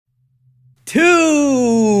Today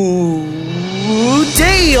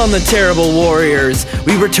on the Terrible Warriors,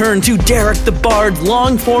 we return to Derek the Bard's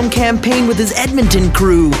long-form campaign with his Edmonton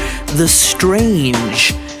crew, The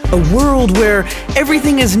Strange. A world where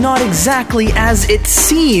everything is not exactly as it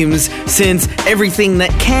seems, since everything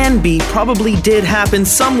that can be probably did happen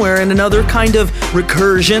somewhere in another kind of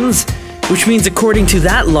recursions. Which means, according to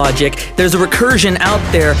that logic, there's a recursion out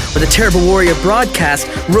there where the Terrible Warrior broadcast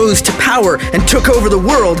rose to power and took over the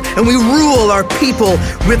world, and we rule our people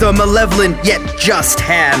with a malevolent yet just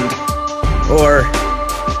hand. Or,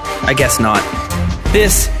 I guess not.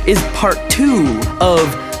 This is part 2 of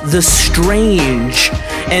The Strange,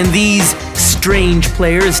 and these strange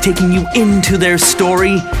players taking you into their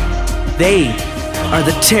story, they are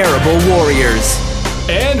the Terrible Warriors.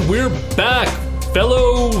 And we're back!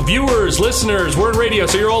 Fellow viewers, listeners, we're in radio,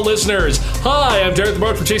 so you're all listeners. Hi, I'm Derek the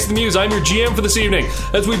Bard from Chasing the Muse. I'm your GM for this evening,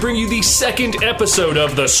 as we bring you the second episode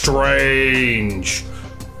of The Strange.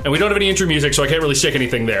 And we don't have any intro music, so I can't really stick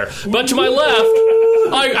anything there. But to my left,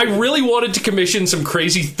 I really wanted to commission some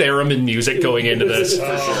crazy theremin music going into this.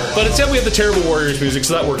 But instead we have the Terrible Warriors music,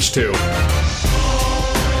 so that works too.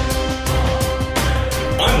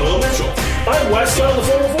 I'm Will Mitchell. I'm Wes on the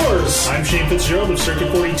 404s. I'm Shane Fitzgerald of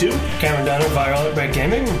Circuit 42. Cameron Dunn of Violet Red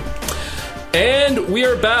Gaming. And we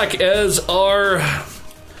are back as our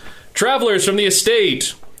travelers from the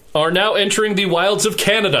estate are now entering the wilds of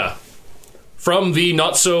Canada from the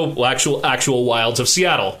not so actual wilds of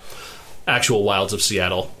Seattle. Actual wilds of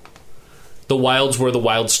Seattle. The wilds where the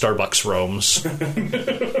wild Starbucks roams.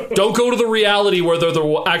 Don't go to the reality where they're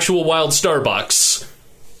the actual wild Starbucks.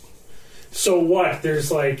 So what? There's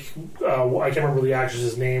like, I can't remember the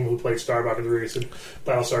actress's name who played Starbuck in the recent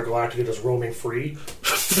Battlestar Galactica, just roaming free.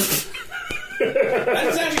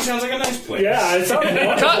 That actually sounds like a nice place. Yeah, it sounds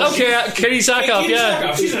wonderful. Okay, Katie Sackhoff,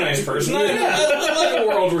 yeah. She's a nice person. I like a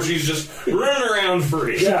world where she's just running around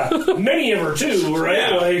free. Yeah, many of her too, right?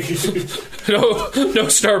 Yeah. Like, No,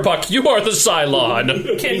 Starbuck, you are the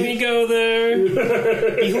Cylon. Can we go there?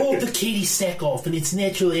 Behold the Katie Sackhoff in its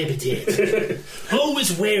natural habitat.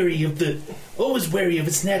 Always wary of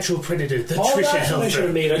its natural predator, the all Trisha that's what I should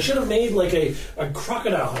have Helfer. made. I should have made like a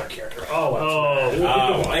crocodile hunter character.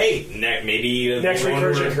 Hey, maybe Next one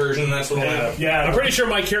recursion. That's what we'll have. Yeah, I'm pretty sure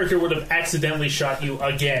my character would have accidentally shot you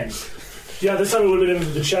again. yeah. This time it would have been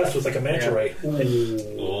into the chest with like a manta ray.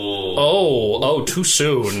 Oh, too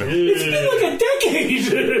soon. It's been like a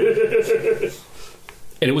decade.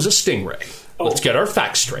 And it was a stingray. Let's get our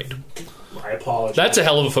facts straight. I apologize. That's a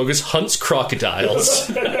hell of a focus. Hunts crocodiles.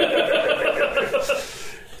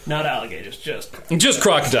 Not alligators, just. Just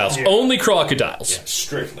crocodiles. Only crocodiles. Yeah,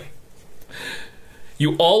 strictly.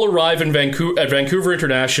 You all arrive in Vancouver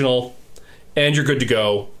International, and you're good to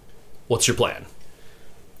go. What's your plan?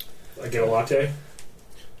 I get a latte.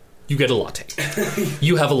 You get a latte.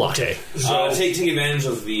 You have a latte. Take advantage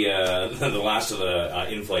of the last of the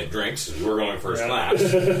in-flight drinks. We're going first class,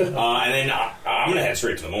 and then I'm going to head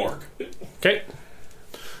straight to the morgue. Okay.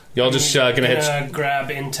 Y'all just gonna hit. Grab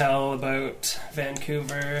intel about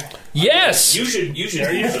Vancouver. Yes. You should.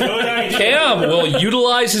 Cam will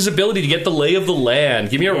utilize his ability to get the lay of the land.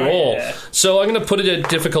 Give me a roll. So I'm gonna put it at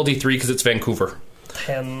difficulty 3 because it's Vancouver.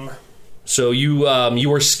 10. So you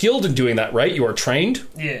are skilled in doing that, right? You are trained.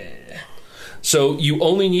 Yeah. So you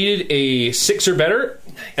only needed a 6 or better,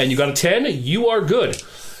 and you got a 10. You are good.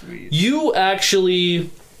 Sweet. You actually,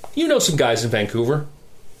 some guys in Vancouver.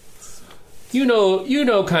 You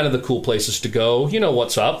know kind of the cool places to go. You know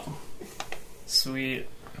what's up. Sweet.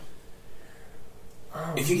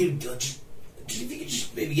 If you could just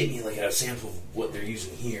maybe get me like a sample of what they're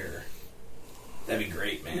using here, that'd be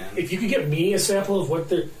great, man. If you could get me a sample of what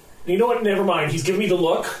they're... You know what? Never mind. He's giving me the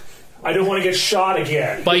look. I don't want to get shot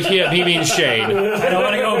again. By him, he means Shane. I don't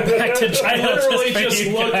want to go back to China. I literally for just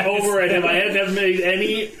you looked guys. over at him. I hadn't made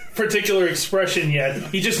any particular expression yet.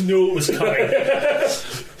 He just knew it was coming.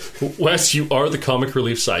 Wes, you are the comic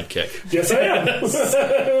relief sidekick. Yes, I am.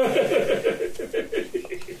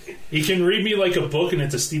 You can read me like a book, and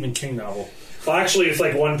it's a Stephen King novel. Well, actually, it's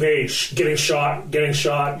like one page. Getting shot, getting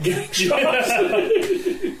shot, getting shot.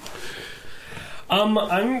 I'm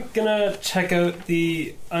gonna check out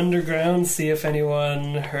the underground, see if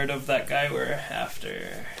anyone heard of that guy we're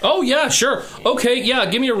after. Oh, yeah, sure. Okay, yeah,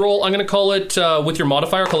 give me a roll. I'm going to call it, with your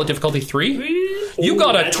modifier, call it difficulty 3. You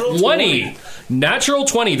got a natural 20. Natural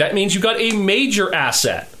 20. That means you got a major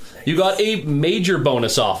asset. You got a major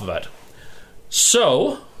bonus off of it.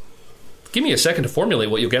 So, give me a second to formulate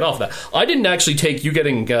what you'll get off of that. I didn't actually take you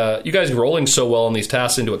getting, you guys rolling so well on these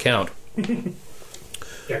tasks into account.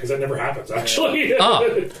 Yeah, because that never happens, actually.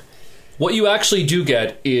 What you actually do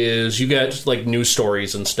get is you get like news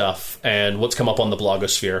stories and stuff and what's come up on the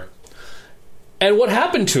blogosphere. And what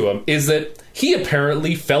happened to him is that he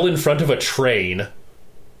apparently fell in front of a train.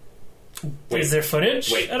 Is there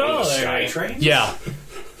footage at all? Sky train? Yeah.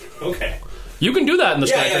 Okay. You can do that in the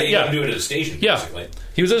Sky train. You can do it at a station, basically.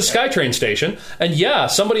 He was at a SkyTrain station,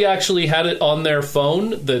 and somebody actually had it on their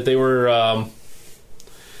phone that they were...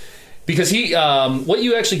 because he... what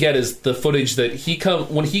you actually get is the footage that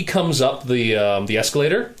when he comes up the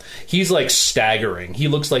escalator, he's like staggering. He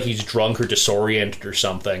looks like he's drunk or disoriented or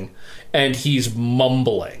something, and he's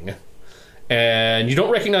mumbling. And you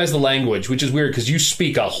don't recognize the language, which is weird because you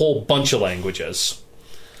speak a whole bunch of languages.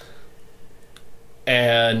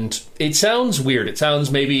 And it sounds weird. It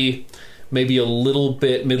sounds maybe a little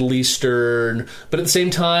bit Middle Eastern, but at the same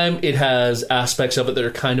time, it has aspects of it that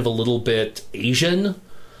are kind of a little bit Asian.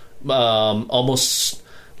 Almost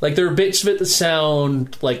like there are bits of it that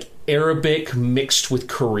sound like Arabic mixed with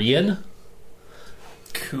Korean.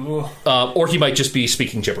 Cool. Or he might just be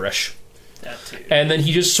speaking gibberish. That too. And then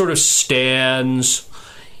he just sort of stands.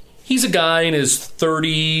 He's a guy in his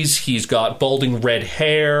 30s. He's got balding red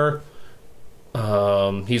hair.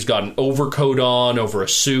 He's got an overcoat on over a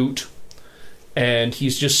suit. And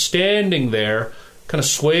he's just standing there, kind of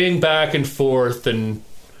swaying back and forth and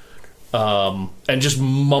just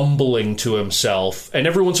mumbling to himself. And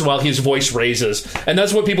every once in a while, his voice raises. And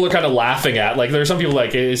that's what people are kind of laughing at. Like, there are some people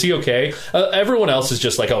like, is he okay? Everyone else is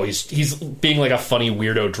just like, oh, he's being like a funny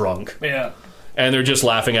weirdo drunk. Yeah. And they're just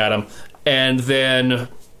laughing at him. And then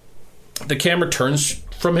the camera turns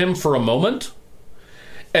from him for a moment.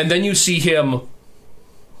 And then you see him...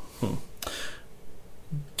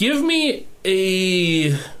 Give me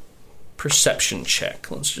a perception check.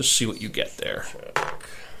 Let's just see what you get there.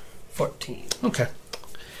 14. Okay.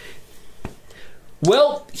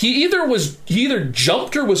 Well, he either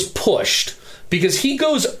jumped or was pushed, because he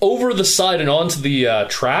goes over the side and onto the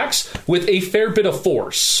tracks with a fair bit of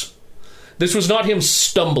force. This was not him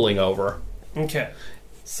stumbling over. Okay.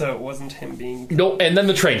 So it wasn't him being... No, and then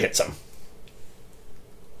the train hits him.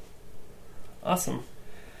 Awesome.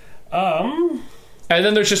 And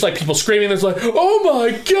then there's just like people screaming. There's like, oh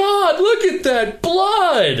my god, look at that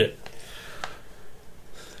blood!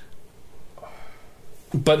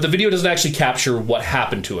 But the video doesn't actually capture what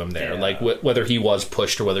happened to him there, like whether he was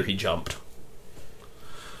pushed or whether he jumped.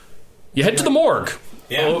 You head to the morgue.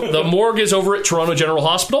 Yeah. The morgue is over at Toronto General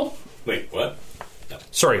Hospital. Wait, what? No.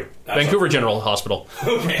 Sorry, Vancouver General Hospital.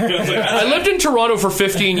 Okay. I lived in Toronto for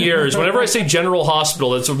 15 years. Whenever I say General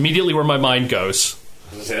Hospital, that's immediately where my mind goes.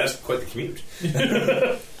 I was going to say, that's quite the commute.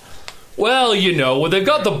 Well, you know, they've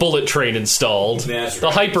got the bullet train installed. That's the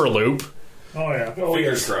right. Hyperloop. Oh, yeah. Oh,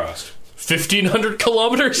 Fingers yes. crossed. 1,500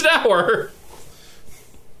 kilometers an hour.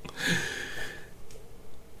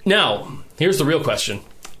 Now, here's the real question.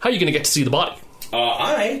 How are you going to get to see the body?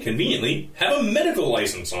 I, conveniently, have a medical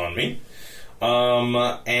license on me.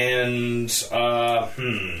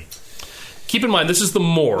 Keep in mind, this is the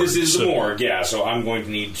morgue. This is the morgue, yeah, so I'm going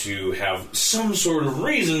to need to have some sort of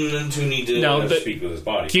reason to need to speak with his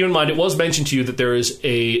body. Keep in mind, it was mentioned to you that there is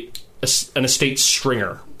an estate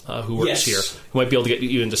stringer who works here, who might be able to get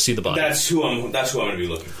you in to see the body. That's who I'm going to be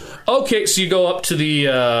looking for. Okay, so you go up to the,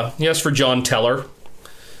 for John Teller,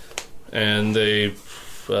 and the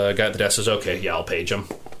guy at the desk says, okay, yeah, I'll page him.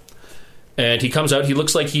 And he comes out, he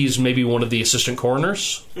looks like he's maybe one of the assistant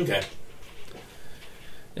coroners. Okay.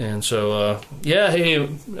 And so, hey,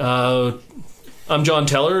 I'm John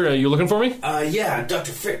Teller. Are you looking for me? Yeah,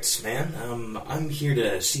 Dr. Fritz, man. I'm here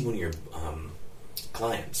to see one of your,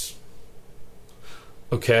 clients.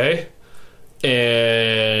 Okay.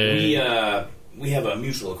 And... We have a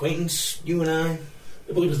mutual acquaintance, you and I.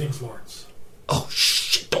 I believe his name's Lawrence. Oh,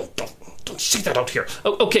 shit, don't say that out here.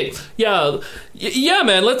 Oh, okay, yeah,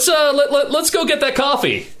 man, let's go get that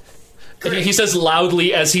coffee. He says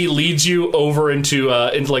loudly as he leads you over into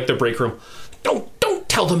like the break room. Don't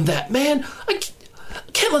tell them that, man. I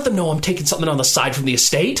can't let them know I'm taking something on the side from the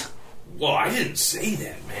estate. Well, I didn't say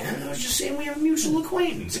that, man. I was just saying we have a mutual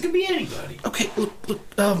acquaintance. It could be anybody. Okay, look.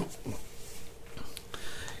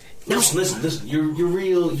 Listen. You're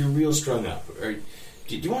real strung up.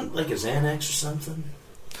 Do you want like a Xanax or something?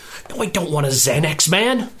 No, I don't want a Xanax,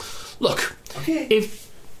 man. Look, okay.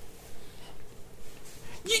 If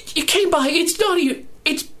you came by, it's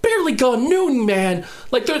barely gone noon, man.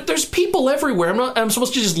 Like there's people everywhere. I'm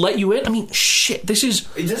supposed to just let you in. I mean, shit. This is.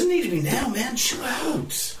 It doesn't need to be now, man. Chill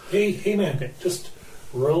out. Hey, man, just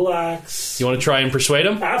relax. You want to try and persuade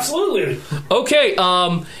him? Absolutely. Okay.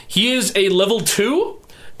 He is a level 2.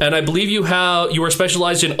 And I believe you are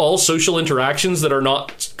specialized in all social interactions that are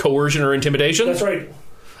not coercion or intimidation. That's right.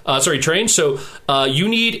 trained. So you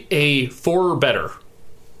need a 4 or better.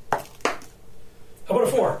 How about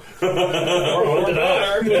a 4?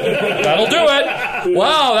 That'll do it.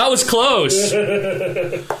 Wow, that was close.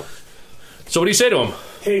 So what do you say to him?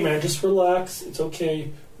 Hey, man, just relax. It's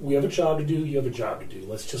okay. We have a job to do. You have a job to do.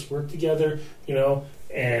 Let's just work together,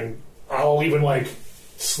 and I'll even,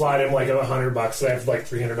 slide him, $100. I have,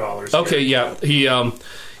 $300. Okay, yeah.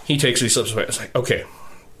 He takes it, he slips away. It's like, okay.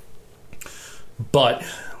 But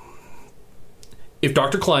if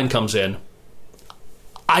Dr. Klein comes in,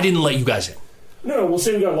 I didn't let you guys in. No, we'll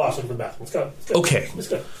say we got lost in the bathroom. Let's go. Okay. Let's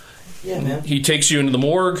go. Yeah, man. He takes you into the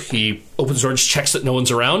morgue. He opens the door, just checks that no one's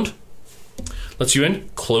around. Lets you in.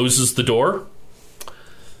 Closes the door.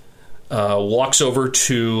 Walks over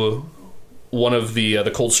to one of the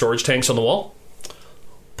cold storage tanks on the wall.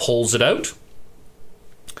 Pulls it out.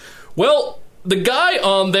 Well, the guy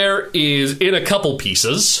on there is in a couple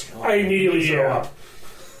pieces. I immediately show up.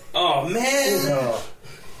 Oh, man.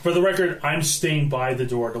 For the record, I'm staying by the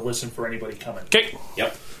door to listen for anybody coming. Okay.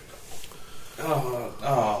 Yep.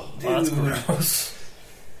 Oh, dude. That's gross.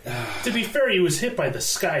 To be fair, he was hit by the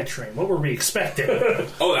Sky Train. What were we expecting?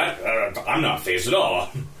 Oh, I'm not phased at all.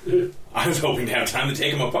 I was hoping to have time to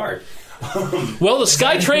take him apart. Well, the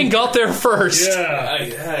SkyTrain got there first. Yeah.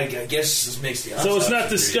 I guess this makes the So it's not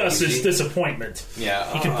disgust, it's disappointment.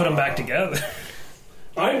 Yeah. You can put them back together.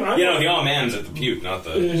 the all man's at the puke, not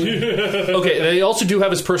the... Okay, they also do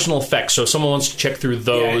have his personal effects, so if someone wants to check through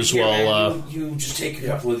those man, you just take a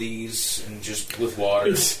couple of these and just with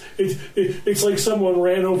water. It's like someone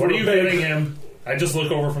ran over. What are you giving him? I just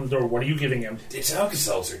look over from the door. What are you giving him? It's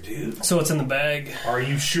Alka-Seltzer, dude. So it's in the bag. Are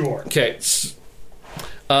you sure? Okay.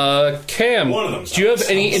 Cam, One of them's do you have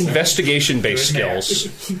any Alka-Seltzer. investigation-based Good man.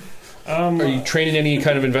 skills? Are you training any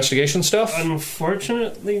kind of investigation stuff?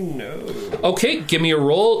 Unfortunately, no. Okay, give me a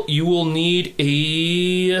roll. You will need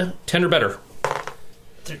a 10 or better.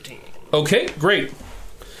 13. Okay, great.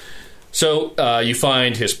 So you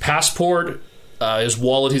find his passport, his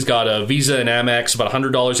wallet. He's got a Visa and Amex, about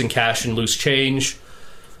 $100 in cash and loose change.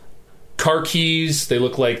 Car keys. They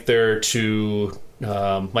look like they're to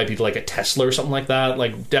might be like a Tesla or something like that.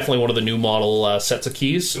 Like definitely one of the new model sets of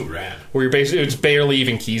keys. Ooh, rad. Where you're basically it's barely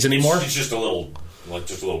even keys anymore. It's just a little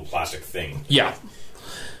plastic thing. Yeah.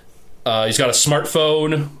 He's got a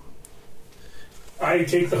smartphone. I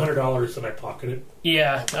take the $100 and I pocket it.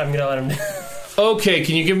 Yeah, I'm gonna let him. Okay,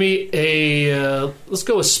 can you give me a... let's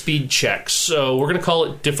go with speed check. So we're going to call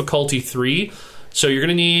it difficulty 3. So you're going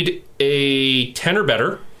to need a 10 or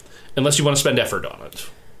better, unless you want to spend effort on it.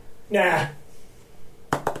 Nah.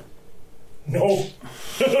 No.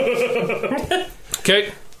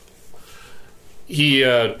 Okay.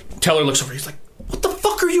 Teller looks over. He's like, "What the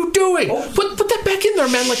fuck are you doing? Put that back in there,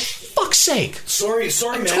 man! Like, fuck's sake! Sorry,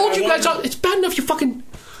 I man. told you guys, it's bad enough you fucking."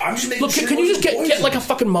 I'm just making Look, sure can you it just wasn't get like a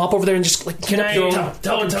fucking mop over there and just like clean up your own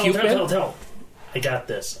Tell puke, man? him. I got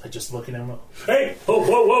this. I just look at him. Hey! Whoa! I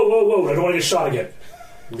don't want to get shot again.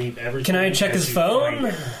 Leave everything. Can I check as his you phone? find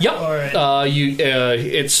it. Yep. Alright.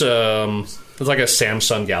 It's like a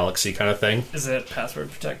Samsung Galaxy kind of thing. Is it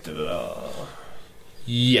password protected at all?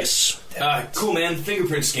 Yes. Cool, man.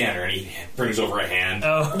 Fingerprint scanner. And he brings over a hand.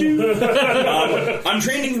 Oh. I'm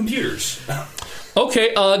trained in computers.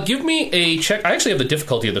 Okay, give me a check. I actually have the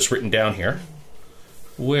difficulty of this written down here.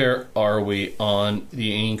 Where are we on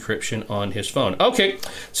the encryption on his phone? Okay,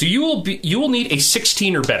 so you will need a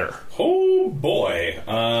 16 or better. Oh boy.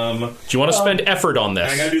 Do you want to spend effort on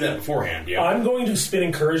this? I gotta do that beforehand, yeah. I'm going to spin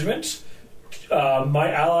encouragement.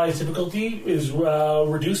 My ally's difficulty is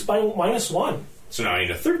reduced by -1. So now I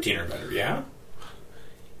need a 13 or better, yeah?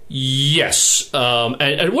 Yes.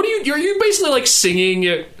 And what are you basically like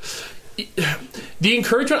singing? The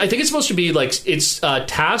encouragement, I think it's supposed to be like it's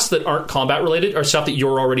tasks that aren't combat related or stuff that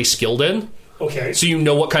you're already skilled in. Okay. So you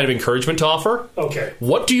know what kind of encouragement to offer. Okay.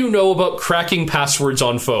 What do you know about cracking passwords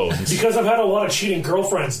on phones? Because I've had a lot of cheating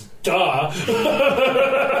girlfriends. Duh.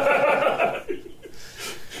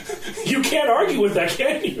 You can't argue with that,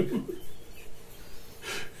 can you?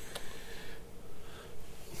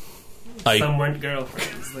 Some weren't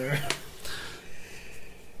girlfriends there.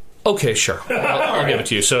 Okay, sure. I'll give it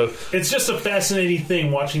to you. So It's just a fascinating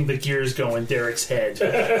thing watching the gears go in Derek's head. You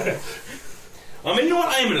know what?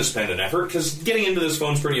 I am going to spend an effort because getting into this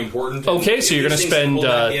phone's pretty important. okay, so you're going to These things spend pull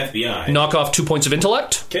back the FBI. knock off 2 points of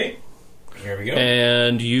intellect, Okay. Here we go.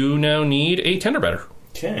 and you now need a 10 or better.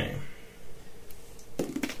 Okay.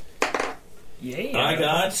 Yeah. I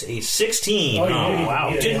got a 16. Oh, you didn't wow.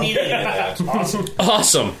 need it. Didn't need any of that. Awesome.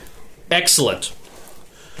 Awesome, excellent.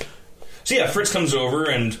 So yeah, Fritz comes over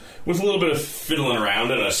and with a little bit of fiddling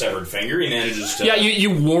around and a severed finger, he manages to... Yeah, you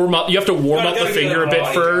warm up. You have to warm up the finger a bit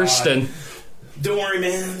first, and... Don't worry,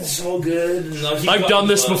 man. This is all good. And I've done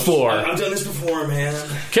this before. I've done this before, man.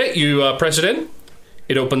 Okay, you press it in.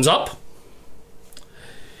 It opens up.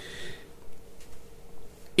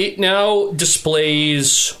 It now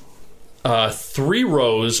displays 3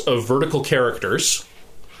 rows of vertical characters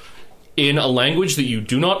in a language that you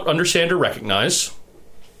do not understand or recognize.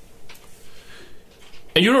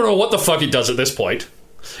 And you don't know what the fuck it does at this point.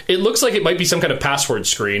 It looks like it might be some kind of password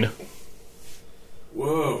screen.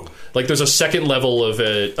 Whoa. Like there's a second level of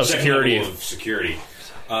security. Level of security.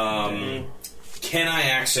 Can I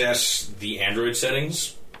access the Android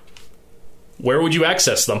settings? Where would you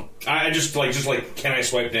access them? I just like, can I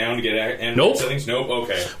swipe down to get Android Nope. settings? Nope.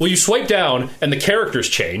 Okay. Well, you swipe down and the characters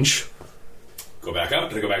change. Go back up.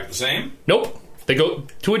 Do they go back to the same? Nope. They go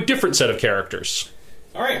to a different set of characters.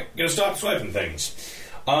 All right. Gonna stop swiping things.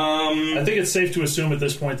 I think it's safe to assume at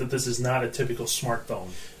this point that this is not a typical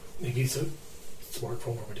smartphone. Maybe it's a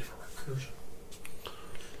smartphone or a different recursion.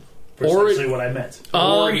 Precisely what I meant.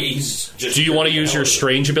 Or he's just... Do you want to use your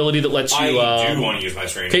strange ability that lets you... I do want to use my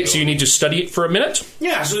strange Okay, ability. so you need to study it for a minute?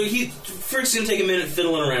 Yeah, so Fritz gonna take a minute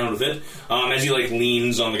fiddling around with it as he like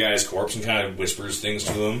leans on the guy's corpse and kind of whispers things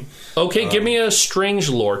to him. Okay, give me a strange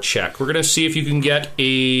lore check. We're going to see if you can get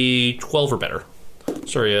a 12 or better.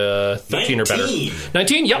 Sorry, 13 or better.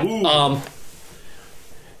 19, yep.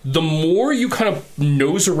 The more you kind of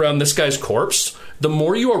nose around this guy's corpse, the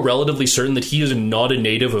more you are relatively certain that he is not a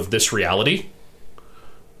native of this reality.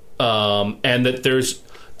 And that there's...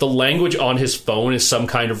 The language on his phone is some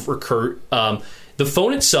kind of the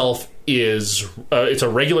phone itself is... it's a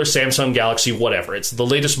regular Samsung Galaxy whatever. It's the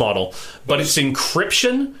latest model. But its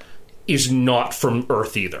encryption is not from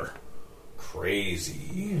Earth either.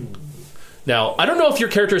 Crazy. Now, I don't know if your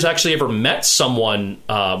character has actually ever met someone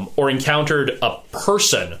or encountered a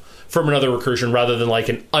person from another recursion rather than like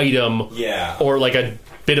an item or like a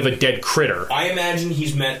bit of a dead critter. I imagine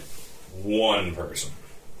he's met one person.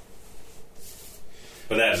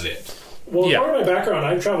 But that's it. Well, as part of my background,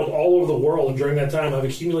 I've traveled all over the world, and during that time, I've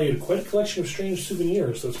accumulated quite a collection of strange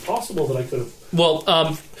souvenirs, so it's possible that I could have... Well,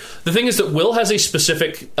 the thing is that Will has a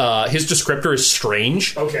specific... his descriptor is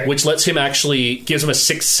strange, which lets him actually... gives him a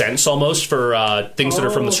sixth sense, almost, for things that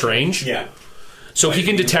are from the strange. Yeah. So he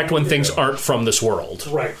can detect when things aren't from this world.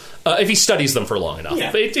 Right. If he studies them for long enough.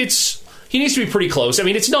 Yeah. It's... He needs to be pretty close. I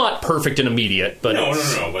mean, it's not perfect and immediate, but... No,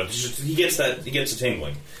 but it's just, he gets a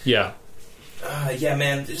tingling. Yeah. Yeah,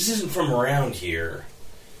 man, this isn't from around here.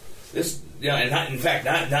 This, and in fact,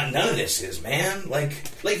 none of this is, man. Like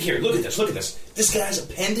here, look at this. This guy's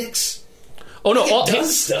appendix. Oh no,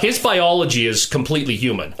 his biology is completely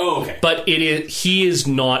human. Oh, okay. But he is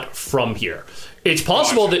not from here. It's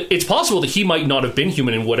possible that he might not have been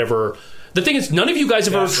human in whatever. The thing is, none of you guys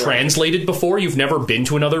have ever translated before. You've never been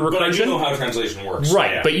to another recursion. But I do know how translation works.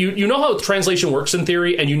 Right, yeah. but you know how translation works in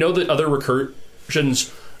theory, and you know that other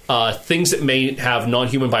recursions. Things that may have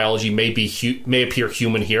non-human biology may appear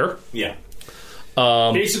human here. Yeah.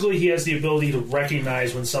 Basically, he has the ability to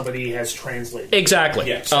recognize when somebody has translated. Exactly.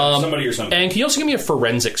 Yeah, somebody or something. And can you also give me a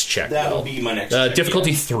forensics check? That'll be my next check,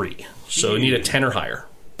 difficulty 3. So you need a 10 or higher.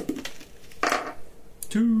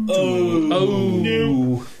 2. Oh.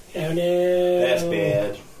 No. Oh, no. That's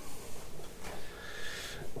bad.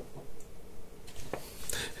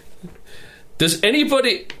 Does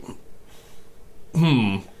anybody...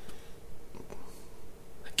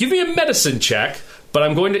 Give me a medicine check, but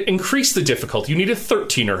I'm going to increase the difficulty. You need a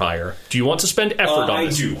 13 or higher. Do you want to spend effort on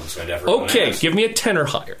this? I do want to spend effort on this. Okay, give me a 10 or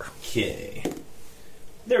higher. Okay.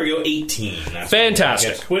 There we go, 18. That's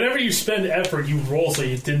fantastic. Whenever you spend effort, you roll so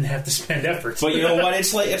you didn't have to spend effort. But you know what?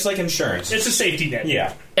 It's like insurance. It's a safety net.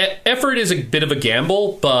 Yeah. Effort is a bit of a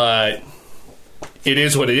gamble, but it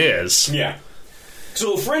is what it is. Yeah.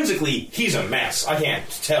 So forensically, he's a mess. I can't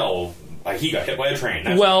tell. He got hit by a train.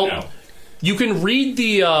 That's well, what I know. You can read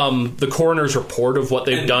the coroner's report of what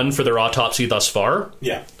they've done for their autopsy thus far.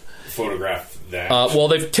 Yeah. Photograph that. Well,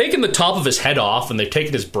 they've taken the top of his head off and they've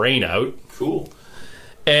taken his brain out. Cool.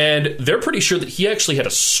 And they're pretty sure that he actually had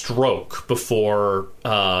a stroke before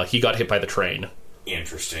he got hit by the train.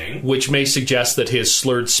 Interesting. Which may suggest that his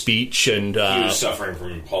slurred speech and... he was suffering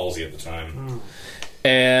from palsy at the time.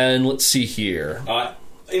 And let's see here.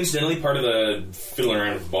 Incidentally, part of the fiddling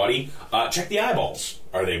around with the body, check the eyeballs.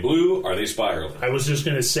 Are they blue? Are they spiraling? I was just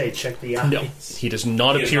going to say, check the eyes. No, he does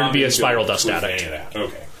not appear to be a spiral dust addict.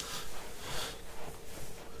 Okay.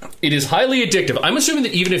 It is highly addictive. I'm assuming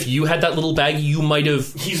that even if you had that little bag, you might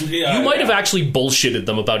have have actually bullshitted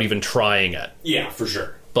them about even trying it. Yeah, for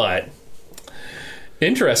sure. But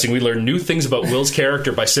Interesting. We learn new things about Will's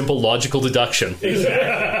character by simple logical deduction.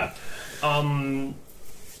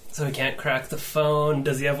 So he can't crack the phone.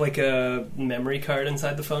 Does he have like a memory card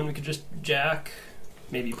inside the phone we could just jack?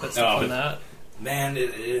 Maybe put stuff on that. Man,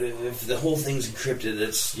 if the whole thing's encrypted,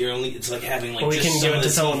 it's like having like we just can some give of it to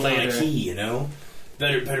this someone stuff on a later. key, you know?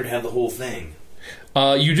 Better to have the whole thing.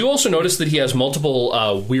 You do also notice that he has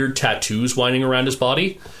multiple weird tattoos winding around his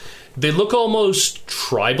body. They look almost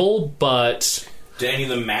tribal, but... Do any of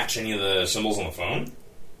them match any of the symbols on the phone?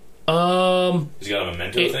 Has he got a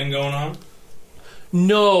memento thing going on?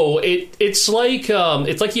 No, it's like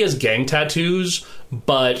he has gang tattoos,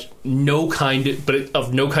 but of no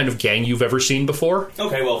kind of gang you've ever seen before.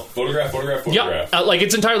 Okay, well, photograph. Yeah, like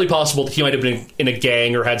it's entirely possible that he might have been in a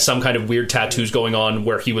gang or had some kind of weird tattoos going on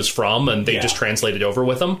where he was from, and they just translated over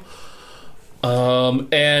with him.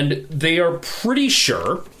 And they are pretty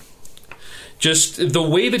sure, just the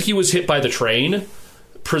way that he was hit by the train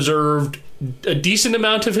preserved a decent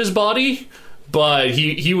amount of his body. But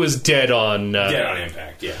he was dead on... dead on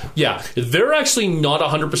impact, yeah. Yeah. They're actually not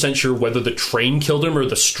 100% sure whether the train killed him or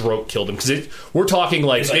the stroke killed him. Because we're talking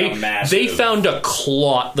like... They found a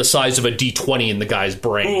clot the size of a D20 in the guy's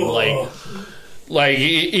brain. Like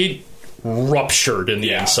it ruptured in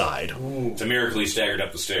the inside. It's a miracle he staggered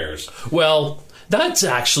up the stairs. Well, that's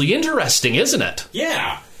actually interesting, isn't it?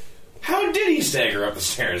 Yeah. How did he stagger up the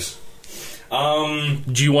stairs?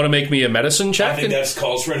 Do you want to make me a medicine check? I think that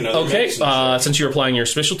calls for another medicine check. Since you're applying your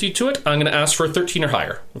specialty to it, I'm going to ask for a 13 or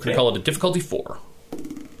higher. We're going to call it a difficulty 4.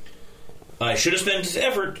 I should have spent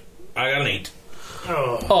effort. I got an 8.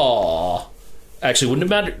 Aww. Actually, wouldn't have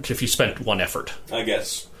mattered if you spent 1 effort. I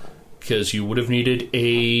guess. Because you would have needed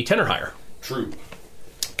a 10 or higher. True.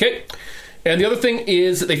 Okay. And the other thing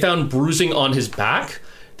is that they found bruising on his back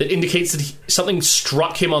that indicates that something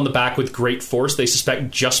struck him on the back with great force, they suspect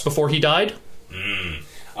just before he died.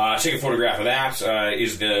 Take a photograph of that.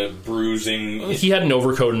 Is the bruising... He had an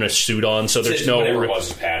overcoat and a suit on, so there's no... Whatever it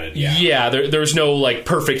was padded, yeah. Yeah, there's no, like,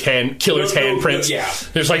 perfect killer's handprints. Yeah.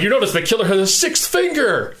 There's like, you notice the killer has a 6th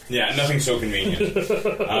finger! Yeah, nothing so convenient.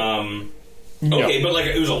 Okay, but, like,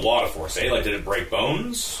 it was a lot of force, eh? Like, did it break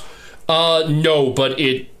bones? No, but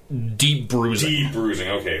it... Deep bruising. Deep bruising,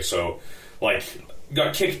 okay, so, like...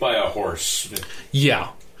 Got kicked by a horse.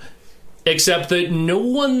 Yeah. Except that no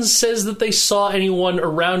one says that they saw anyone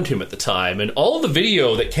around him at the time, and all of the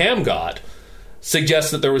video that Cam got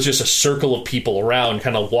suggests that there was just a circle of people around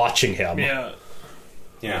kind of watching him. Yeah.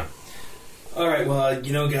 Alright, well,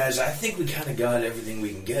 guys, I think we kind of got everything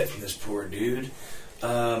we can get from this poor dude.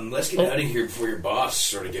 Let's get out of here before your boss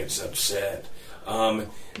sort of gets upset.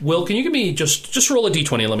 Will, can you give me just roll a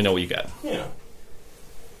d20 and let me know what you get? Yeah.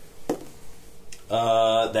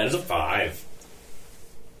 That is a 5.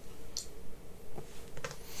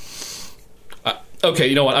 Okay,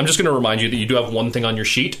 you know what? I'm just going to remind you that you do have one thing on your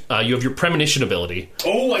sheet. You have your premonition ability.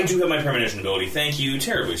 Oh, I do have my premonition ability. Thank you.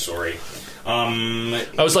 Terribly sorry. I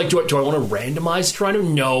was like, do I want to randomize it?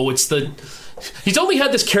 No, it's the... He's only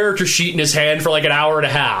had this character sheet in his hand for like an hour and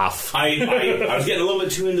a half. I was getting a little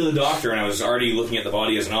bit too into the doctor, and I was already looking at the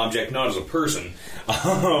body as an object, not as a person.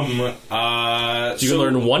 You can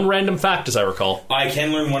learn one random fact, as I recall. I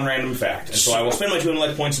can learn one random fact, and so I will spend my 2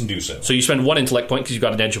 intellect points and do so. So you spend 1 intellect point because you've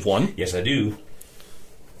got an edge of 1? Yes, I do.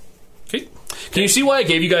 Okay. Can you see why I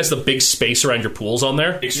gave you guys the big space around your pools on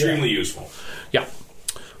there? Extremely useful. Yeah.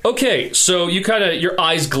 Okay, so your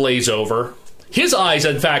eyes glaze over. His eyes,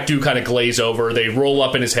 in fact, do kind of glaze over. They roll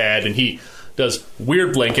up in his head, and he does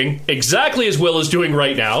weird blinking, exactly as Will is doing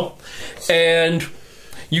right now. And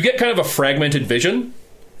you get kind of a fragmented vision,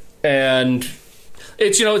 and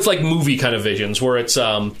it's like movie kind of visions, where it's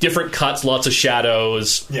different cuts, lots of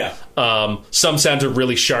shadows. Yeah. Some sounds are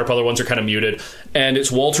really sharp, other ones are kind of muted. And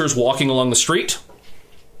it's Walters walking along the street,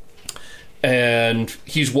 and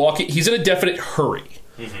he's in a definite hurry.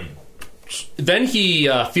 Mm-hmm. Then he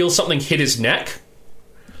feels something hit his neck,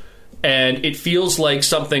 and it feels like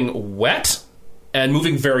something wet and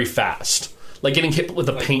moving very fast, like getting hit with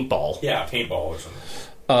a paintball. Yeah, paintball or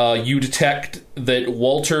something. You detect that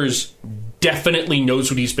Walters definitely knows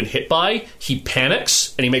what he's been hit by. He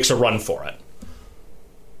panics, and he makes a run for it.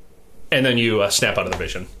 And then you snap out of the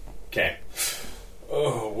vision. Okay.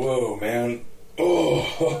 Oh, whoa, man.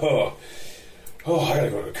 Oh, I gotta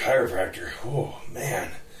go to a chiropractor. Oh, man.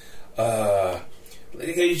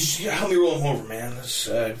 Just help me roll him over, man.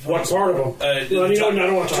 What part of him? I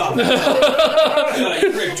don't want to talk about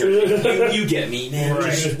Richter, you get me, man.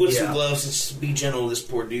 Right. Just with some gloves, let's be gentle with this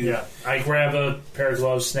poor dude. Yeah, I grab a pair of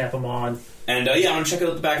gloves, snap them on. And, I'm going to check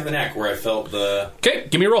out the back of the neck where I felt the... Okay,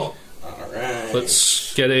 give me a roll. Alright.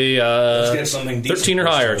 Let's get a let's get something 13 or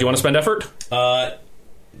higher. Do you want to spend effort?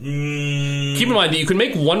 Keep in mind that you can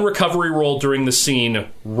make one recovery roll during the scene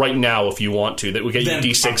right now if you want to. That would get you Then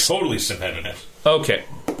D6. I'm totally spending it. Okay.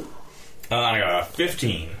 I got a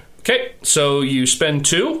 15. Okay, so you spend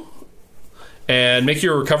 2 and make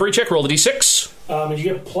your recovery check. Roll the D6. And you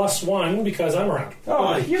get +1 because I'm around.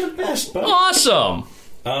 Oh, you're the best, bud. Awesome.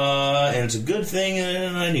 And it's a good thing,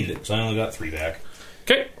 and I need it, so I only got 3 back.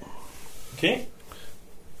 Okay. Okay.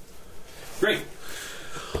 Great.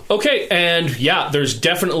 Okay, and yeah, there's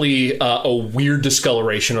definitely a weird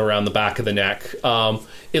discoloration around the back of the neck.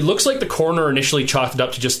 It looks like the coroner initially chalked it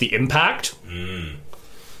up to just the impact.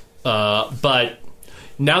 But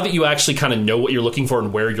now that you actually kind of know what you're looking for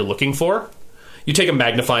and where you're looking for, you take a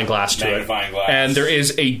magnifying glass to it. And there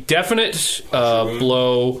is a definite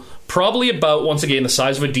blow, probably about, once again, the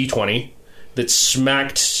size of a D20, that's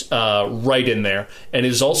smacked right in there, and it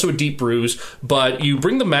is also a deep bruise. But you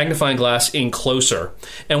bring the magnifying glass in closer,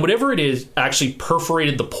 and whatever it is actually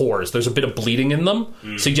perforated the pores. There's a bit of bleeding in them,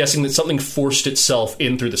 suggesting that something forced itself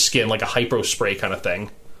in through the skin, like a hypo spray kind of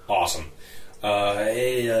thing. Awesome.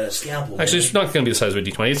 A scalpel. Actually, it's not going to be the size of a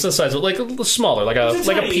D20. It's the size of, like, a little smaller, like a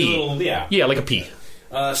pea. Yeah, like a pea.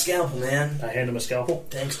 Scalpel, man. I hand him a scalpel.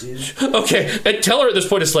 Thanks, dude. Okay, and tell her at this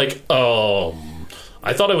point, it's like,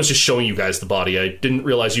 I thought I was just showing you guys the body. I didn't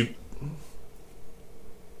realize you...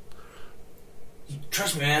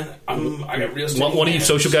 Trust me, man. I got real estate. One of you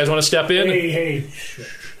social guys want to step in? Hey.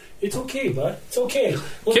 It's okay, bud. It's okay.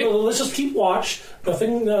 Let's just keep watch.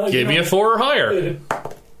 Nothing... Give me a 4 or higher.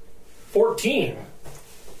 14.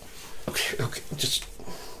 Okay, just...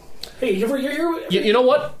 Hey, you're You know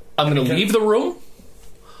what? I'm going to leave the room.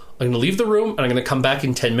 And I'm going to come back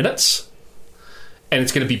in 10 minutes. And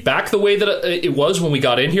it's going to be back the way that it was when we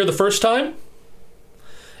got in here the first time.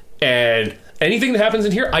 And anything that happens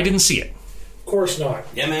in here, I didn't see it. Of course not.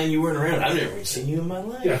 Yeah, man, you weren't around. I've never even seen you in my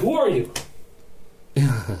life. Yeah, who are you?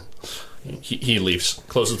 He leaves,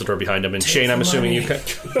 closes the door behind him. And Shane, I'm assuming you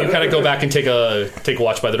kind of go back and take a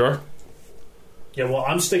watch by the door. Yeah, well,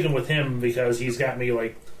 I'm sticking with him because he's got me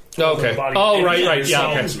like. Okay. Oh, right. Yeah.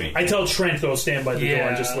 Okay. I tell Trent go stand by the door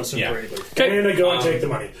and just listen for anybody. Okay. I'm gonna go and take the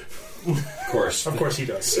money. Of course he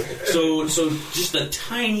does. So just the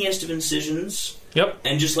tiniest of incisions. Yep.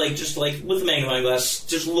 And just like with the magnifying glass,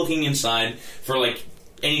 just looking inside for like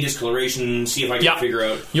any discoloration, see if I can figure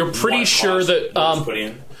out. You're pretty sure that was put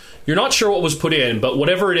in. You're not sure what was put in, but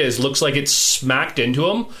whatever it is, looks like it's smacked into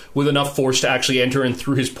him with enough force to actually enter in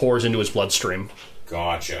through his pores into his bloodstream.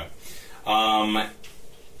 Gotcha. And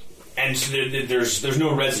so there's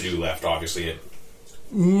no residue left, obviously.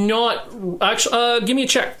 Not actually. Give me a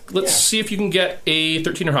check. Let's see if you can get a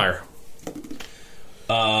 13 or higher.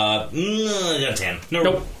 I got a 10.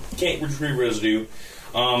 Nope. Can't retrieve residue.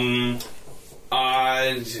 He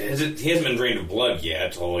hasn't been drained of blood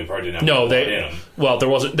yet, although he probably didn't have blood in him. Well, there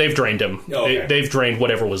wasn't. They've drained him. Okay. They've drained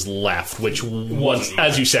whatever was left, which was,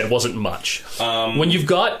 as you said, wasn't much.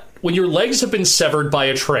 When your legs have been severed by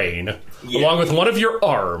a train, along with one of your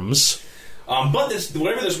arms. But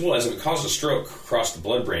whatever this was, if it caused a stroke across the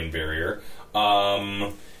blood-brain barrier,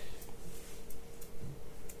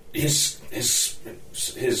 his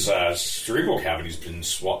cerebral cavity's been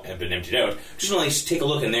emptied out. Just want to take a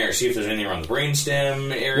look in there, see if there's anything around the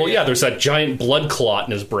brainstem area. Well, yeah, there's that giant blood clot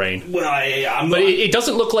in his brain. Well, it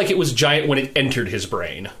doesn't look like it was giant when it entered his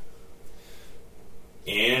brain.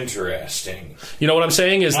 Interesting. You know what I'm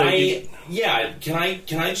saying? Is that can I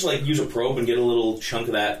just like use a probe and get a little chunk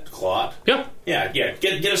of that clot? Yeah.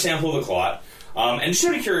 Get a sample of the clot. And just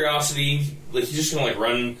out of curiosity, like he's just gonna like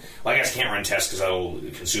run. Well, I guess I can't run tests because that'll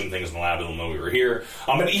consume things in the lab. It'll know we were here.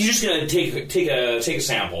 But he's just gonna take a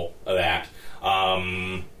sample of that,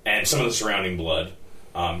 and some of the surrounding blood,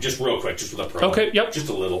 just real quick, just with a probe. Okay. Yep. Just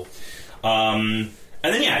a little. And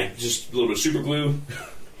then just a little bit of super glue.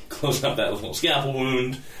 Closing up that little scalpel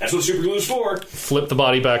wound. That's what super glue is for. Flip the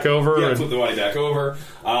body back over. Yeah, flip the body back over.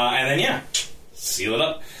 And then, seal it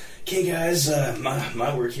up. Okay, guys,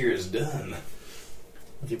 my work here is done.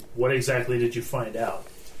 Okay, what exactly did you find out?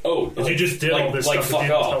 Oh, did you just did all this like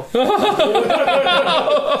stuff? fuck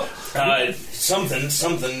off.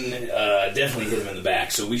 Something definitely hit him in the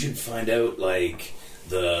back. So we should find out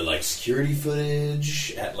the security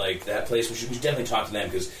footage at that place. We should definitely talk to them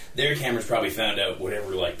because their cameras probably found out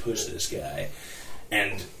whatever pushed this guy.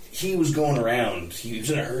 And he was going around. He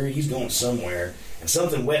was in a hurry. He's going somewhere, and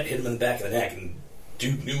something wet hit him in the back of the neck. And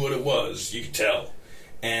dude knew what it was. You could tell.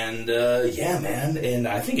 And man. And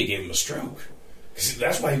I think it gave him a stroke. 'Cause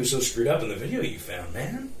that's why he was so screwed up in the video you found,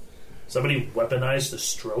 man. Somebody weaponized the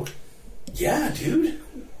stroke. Yeah, dude.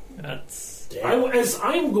 That's... As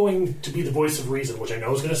I'm going to be the voice of reason, which I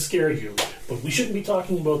know is going to scare you, but we shouldn't be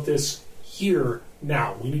talking about this here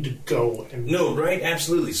now. We need to go and No, right?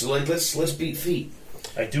 Absolutely. So like, let's beat feet.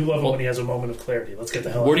 I do love it when he has a moment of clarity. Let's get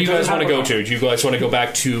the hell out Where of do you here. guys want to go to? Do you guys want to go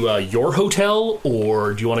back to your hotel,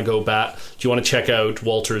 or do you want to go back? Do you want to check out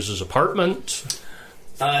Walters' apartment?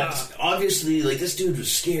 Obviously, like, this dude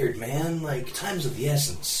was scared, man. Like, time's of the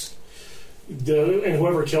essence. and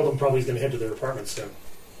whoever killed him probably is going to head to their apartment soon.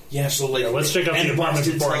 Yeah, so like, let's check out and the apartment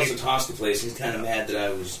did before tell he- us to toss the place. He's kind of mad that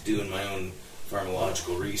I was doing my own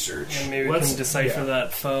pharmacological research. And maybe we Let's- can decipher yeah.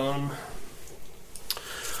 that phone.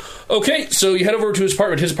 Okay, so you head over to his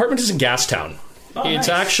apartment. His apartment is in Gastown. Oh, It's nice.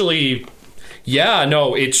 actually,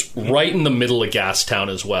 it's right in the middle of Gastown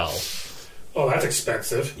as well. Oh, that's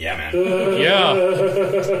expensive. Yeah, man. Yeah.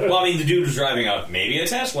 Well, I mean, the dude was driving maybe a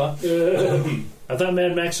Tesla. I thought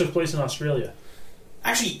Mad Max took place in Australia.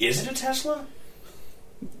 Actually, is it a Tesla?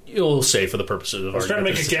 You'll say for the purposes of I was trying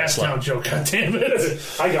to make a Gastown joke,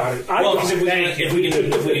 goddammit. I got it. Well, got because it. if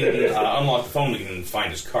we can unlock the phone, we can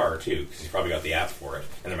find his car too. Because he's probably got the app for it,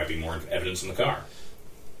 and there might be more evidence in the car.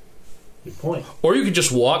 Good point. Or you could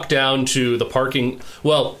just walk down to the parking.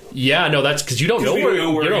 Well, yeah, no, that's because you don't know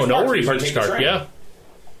where he parked his car. Yeah.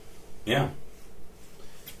 Yeah.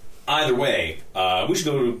 Either way, we should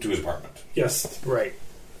go to his apartment. Yes. Right.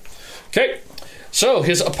 Okay. So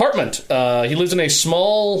his apartment. He lives in a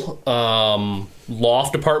small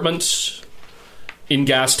loft apartment in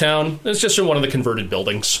Gastown. It's just in one of the converted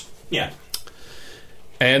buildings. Yeah.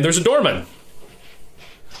 And there's a doorman.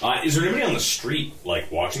 Is there anybody on the street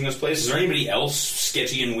like watching this place? Is there anybody else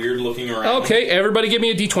sketchy and weird looking around? Okay, everybody give me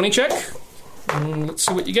a D20 check. Let's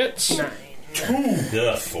see what you get. 4.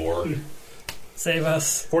 Save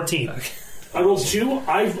us. 14. I rolled 2.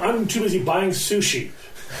 I'm too busy buying sushi.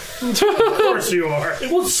 Of course you are.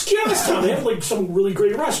 Well, it's Gastown. They have like some really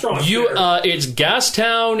great restaurants. You, there. it's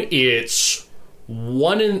Gastown. It's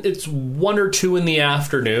 1 or 2 in the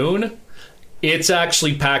afternoon. It's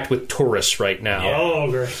actually packed with tourists right now.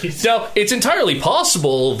 Oh, great. Now, it's entirely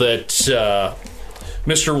possible that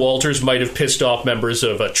Mr. Walters might have pissed off members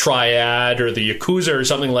of a triad or the Yakuza or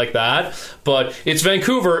something like that, but it's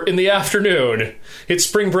Vancouver in the afternoon. It's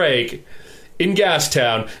spring break in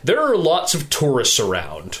Gastown. There are lots of tourists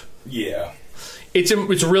around. Yeah. It's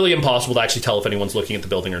really impossible to actually tell if anyone's looking at the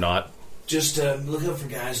building or not. Just look out for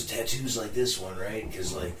guys with tattoos like this one, right?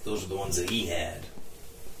 Because like those are the ones that he had.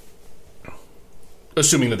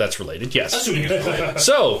 Assuming that that's related, yes. Assuming it's related.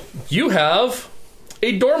 So, you have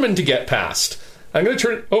a doorman to get past. I'm going to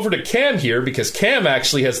turn it over to Cam here because Cam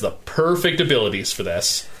actually has the perfect abilities for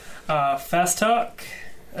this. Fast talk,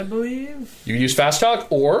 I believe. You use Fast Talk,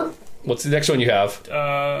 or what's the next one you have?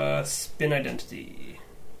 Spin identity.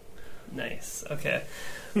 Nice. Okay.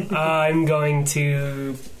 I'm going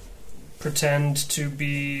to pretend to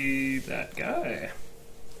be that guy.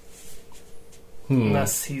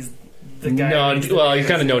 Unless he's the guy. No, well, he's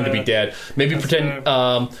kind of known to be dead. dead. Maybe That's pretend.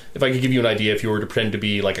 If I could give you an idea, if you were to pretend to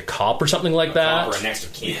be like a cop or something like that. Or a next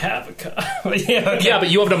of kin. You have a cop. Yeah, okay. Yeah, but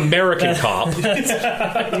you have an American cop.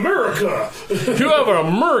 America. You have an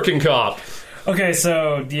American cop. Okay,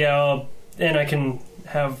 so yeah, and I can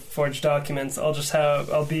have forged documents.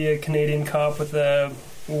 I'll be a Canadian cop with a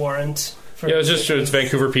warrant. For Yeah, it's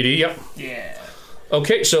Vancouver PD. Yep. Yeah.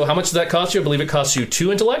 Okay, so how much does that cost you? I believe it costs you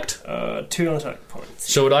 2 intellect. 2 intellect points.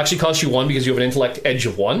 So it'll actually cost you 1 because you have an intellect edge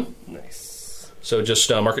of 1. Nice. So just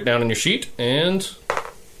mark it down on your sheet and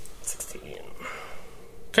 16.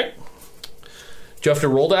 okay. Do you have to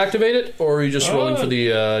roll to activate it, or are you just rolling for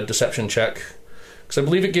the deception check? Because I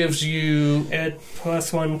believe it gives you.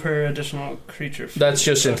 +1 per additional creature. That's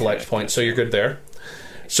just intellect points, so you're good there.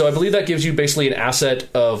 So I believe that gives you basically an asset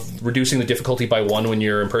of reducing the difficulty by 1 when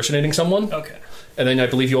you're impersonating someone. Okay. And then I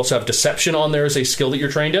believe you also have deception on there as a skill that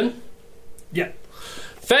you're trained in. Yeah.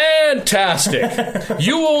 Fantastic!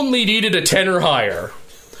 You only needed a 10 or higher.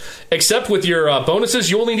 Except with your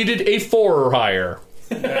bonuses, you only needed a 4 or higher.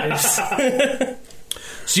 Nice.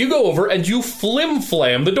 So you go over and you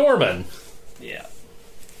flim-flam the doorman. Yeah.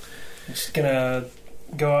 I'm just gonna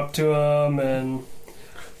go up to him and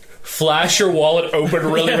Flash your wallet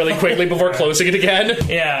open really, really quickly before closing it again.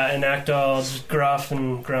 and act all just gruff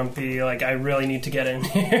and grumpy. Like, I really need to get in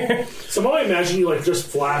here. Somehow I imagine you like just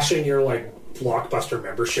flashing your like Blockbuster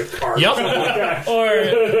membership card. Yep. Or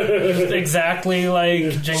exactly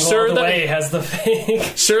like Jingle Sir, All the that- Way has the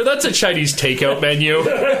fake. Sir, that's a Chinese takeout menu.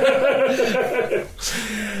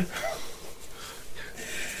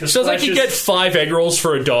 Sounds like you get 5 egg rolls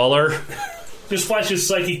for $1. Just flash his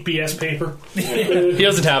psychic BS paper. He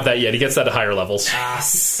doesn't have that yet. He gets that at higher levels.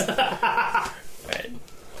 Right.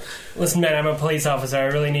 Listen, man, I'm a police officer. I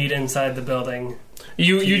really need inside the building.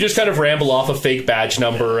 You just kind of ramble off a fake badge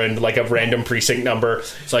number and like a random precinct number.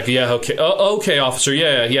 It's like, yeah, okay, okay, officer,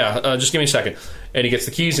 yeah. Just give me a second. And he gets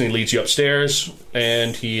the keys and he leads you upstairs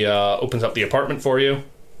and he opens up the apartment for you.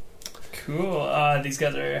 Cool. These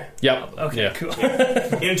guys are. Yep. Okay. Yeah. Cool.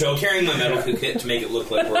 In tow, carrying my medical kit to make it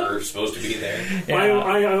look like we're supposed to be there. Yeah.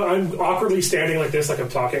 I'm awkwardly standing like this, like I'm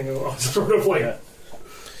talking, sort of like.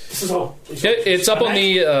 This is all. It's up on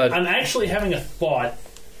the. I'm actually having a thought.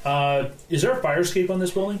 Is there a fire escape on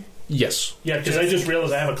this building? Yes. Yeah, because I just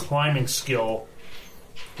realized I have a climbing skill.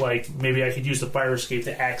 Like, maybe I could use the fire escape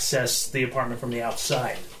to access the apartment from the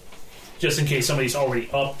outside. Just in case somebody's already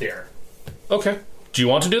up there. Okay. Do you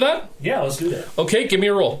want to do that? Yeah, let's do that. Okay, give me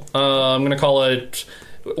a roll. I'm going to call it.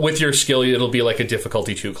 With your skill, it'll be like a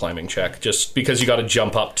difficulty 2 climbing check, just because you got to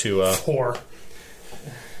jump up to. 4.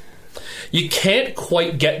 You can't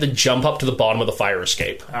quite get the jump up to the bottom of the fire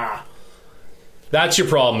escape. Ah. That's your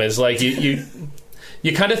problem. Is like you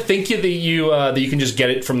kind of think that you can just get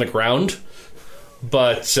it from the ground,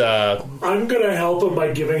 but I'm gonna help him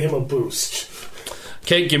by giving him a boost.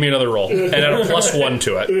 Okay, give me another roll and add a +1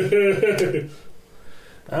 to it.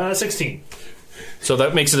 16. So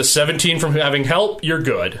that makes it a 17 from having help. You're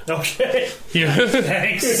good. Okay.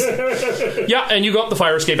 Thanks. Yeah, and you go up the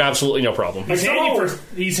fire escape absolutely no problem. He's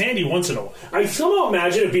handy once in a while. I somehow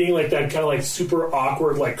imagine it being like that kind of like super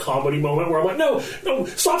awkward like comedy moment where I'm like, no,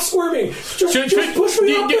 stop squirming, just push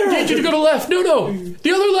me up there. Need you to go to left. No,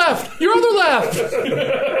 the other left. Your other left.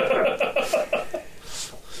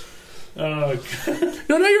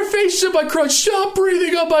 No, your face is up my crotch. Stop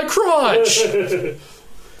breathing up my crotch.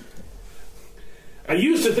 I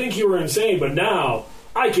used to think you were insane, but now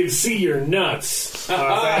I can see your nuts.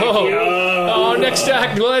 Next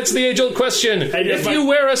act. Well, that's the age-old question. If you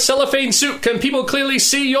wear a cellophane suit, can people clearly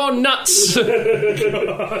see your nuts? All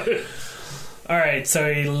right,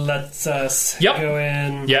 so he lets us go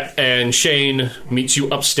in. Yeah, and Shane meets you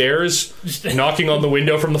upstairs, knocking on the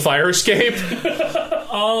window from the fire escape.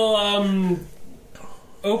 I'll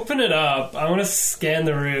open it up. I want to scan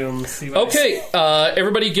the room. See what Okay,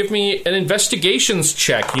 everybody give me an investigations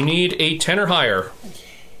check. You need a 10 or higher.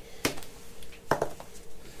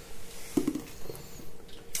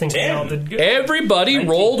 think we all did good. Everybody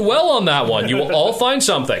rolled well on that one. You will all find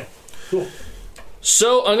something. Cool.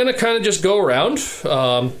 So I'm going to kind of just go around.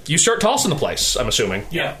 You start tossing the place, I'm assuming.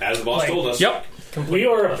 Yeah, as the boss told us. Yep. We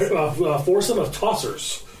are a foursome of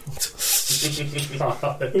tossers.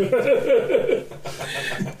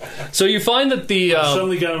 So you find that the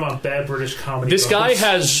suddenly got him on bad British comedy. this guy books.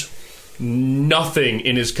 has nothing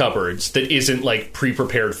in his cupboards that isn't like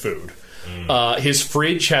pre-prepared food. His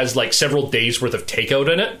fridge has like several days worth of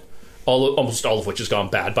takeout in it, almost all of which has gone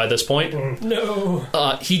bad by this point. No.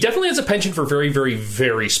 He definitely has a penchant for very, very,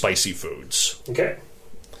 very spicy foods. Okay.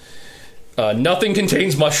 Nothing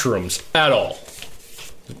contains mushrooms at all.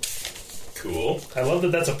 Cool. I love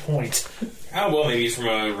that that's a point. Oh, well, maybe he's from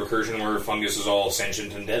a recursion where fungus is all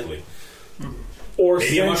sentient and deadly. Or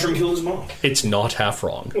Maybe a mushroom killed his mom. It's not half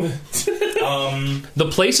wrong. The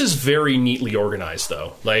place is very neatly organized,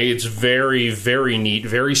 though. Like, it's very, very neat,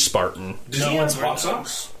 very Spartan. Does he have hot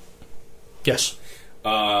sauce? Yes.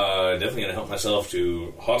 Definitely gonna help myself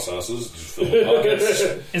to hot sauces. Just fill my pockets.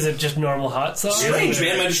 Is it just normal hot sauce? Strange,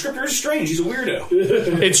 man. My descriptor is strange. He's a weirdo.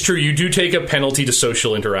 It's true. You do take a penalty to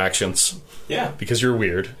social interactions. Yeah. Because you're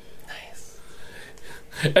weird. Nice.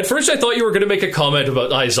 At first, I thought you were going to make a comment about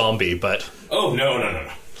iZombie, but... Oh,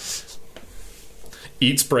 no.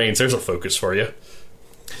 Eats brains. There's a focus for you.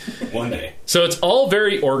 One day. So it's all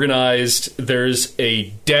very organized. There's a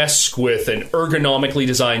desk with an ergonomically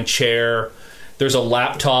designed chair. There's a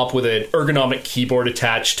laptop with an ergonomic keyboard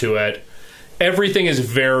attached to it. Everything is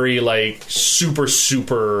very, like, super,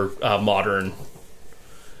 super modern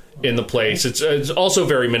in the place. It's also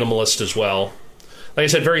very minimalist as well. Like I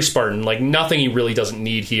said, very Spartan. Like, nothing he really doesn't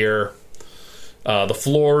need here. The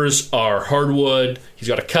floors are hardwood. He's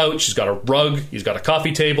got a couch. He's got a rug. He's got a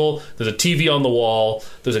coffee table. There's a TV on the wall.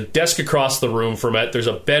 There's a desk across the room from it. There's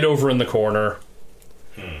a bed over in the corner.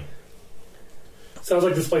 Sounds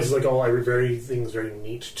like this place is like all everything's very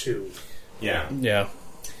neat too. Yeah. Yeah.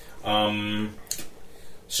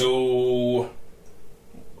 So,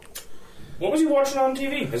 what was he watching on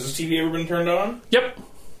TV? Has his TV ever been turned on? Yep.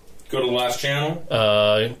 Go to the last channel.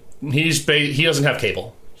 He doesn't have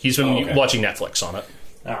cable. He's been watching Netflix on it.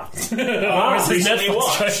 Recently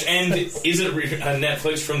watched. And is it a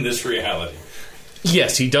Netflix from this reality?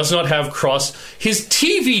 Yes, he does not have his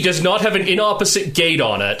TV does not have an in-opposite gate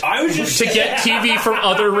on it. I was just to get TV from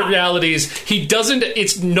other realities. He doesn't.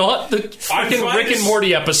 It's not the freaking Rick and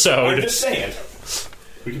Morty episode. I'm just saying.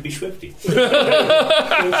 We could be Swifty. Good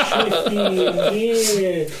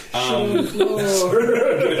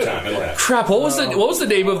time. It'll happen. Crap! What was the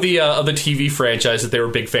name of the TV franchise that they were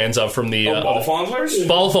big fans of from the Ball Fondlers?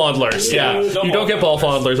 Ball Fondlers? Yeah, you don't get Ball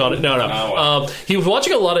Fondlers on it. No. He was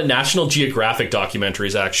watching a lot of National Geographic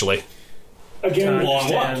documentaries, actually. Again,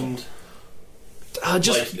 Understand.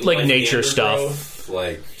 Just like nature stuff.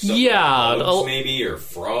 Like Yeah, bugs maybe, or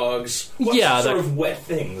frogs. What sort of wet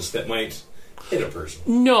things that might hit a person?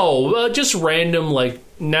 No, just random like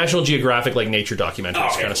National Geographic, like nature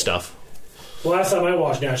documentaries kind of stuff. Last time I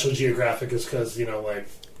watched National Geographic is because, like,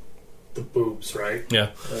 the boobs, right?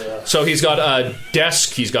 Yeah. So he's got a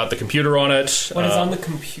desk, he's got the computer on it. What is on the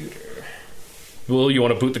computer? Well, you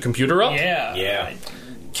want to boot the computer up? Yeah.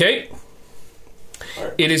 Okay.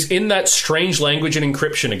 It is in that strange language and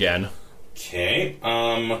encryption again. Okay.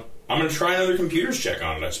 I'm going to try another computer's check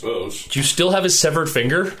on it, I suppose. Do you still have his severed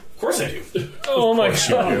finger? Of course I do. Oh my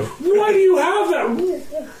god. Why do you have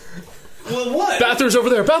that? Well, what? Bathroom's over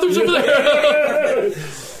there! Bathroom's over there!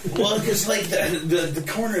 Well, because, like, the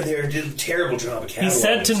corner there did a terrible job of cataloging. He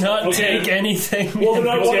said to not take anything. Well,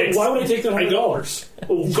 then why would I take that $100?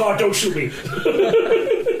 Oh, God, don't shoot me.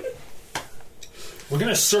 We're going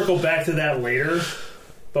to circle back to that later,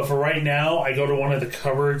 but for right now, I go to one of the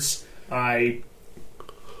cupboards. I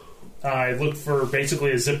look for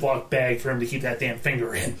basically a Ziploc bag for him to keep that damn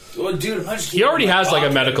finger in. Well, dude, He already has like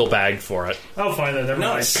a medical bag for it. I'll find that. Never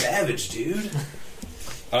Not a mind. savage, dude.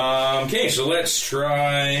 Okay, so let's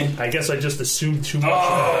try. I guess I just assumed too much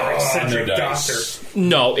of an eccentric no doctor. dice.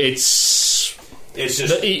 No, it's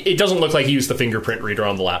just it doesn't look like he used the fingerprint reader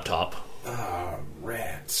on the laptop.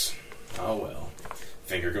 rats. Oh well,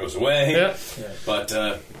 finger goes away. Yeah. But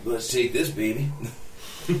let's take this baby.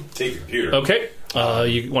 Take the computer. Okay.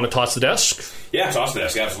 You want to toss the desk? Yeah, toss the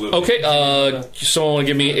desk. Absolutely. Okay. Someone want to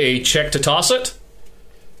give me a check to toss it?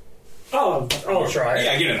 Oh, I'll try.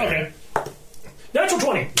 Yeah, get in there. Okay. Natural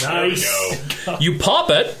 20. Nice. You pop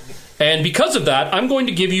it, and because of that, I'm going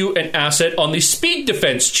to give you an asset on the speed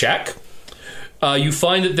defense check. You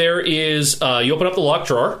find that there is. You open up the locked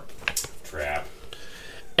drawer, Trap.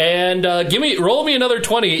 and roll me another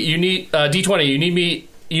 20. You need D20.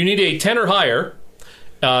 You need a 10 or higher.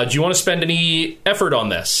 Do you want to spend any effort on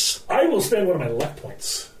this? I will spend one of my luck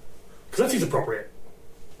points. Because that seems appropriate.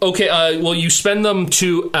 Okay, well, you spend them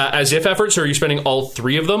to as if efforts, or are you spending all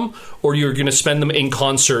three of them, or you're going to spend them in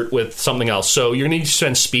concert with something else? So you're going to need to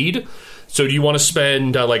spend speed. So do you want to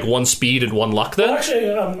spend like one speed and one luck then? Well, actually,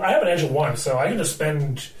 I have an edge of 1, so I can just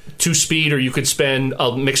spend 2 speed, or you could spend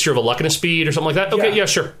a mixture of a luck and a speed or something like that? Okay, yeah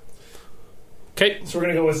sure. Okay. So we're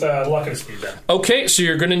going to go with luck and speed then. Okay, so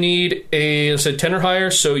you're going to need a 10 or higher,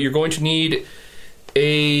 so you're going to need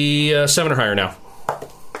a 7 or higher now.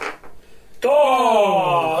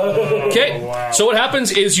 Oh! Okay, so what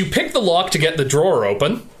happens is you pick the lock to get the drawer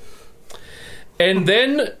open, and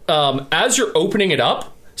then as you're opening it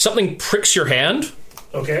up, something pricks your hand,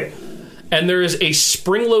 Okay. and there is a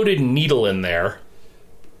spring-loaded needle in there.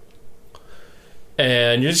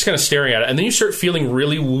 And you're just kind of staring at it, and then you start feeling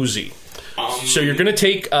really woozy. So you're going to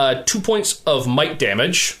take 2 points of might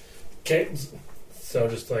damage. Okay. So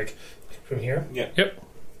just like from here. Yeah. Yep.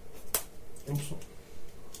 Oops.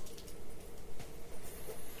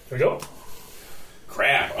 There we go.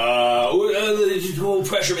 Crap.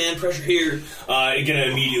 Pressure, man. Pressure here. You're gonna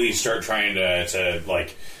immediately start trying to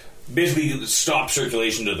like basically stop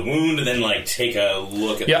circulation to the wound, and then like take a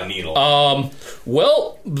look at the needle.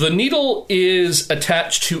 Well, the needle is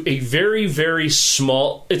attached to a very, very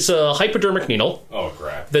small. It's a hypodermic needle. Oh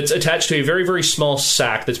crap! That's attached to a very, very small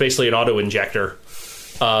sac. That's basically an auto injector.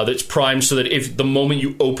 That's primed so that if the moment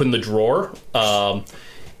you open the drawer.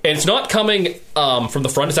 And it's not coming from the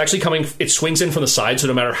front. It's actually coming. It swings in from the side, so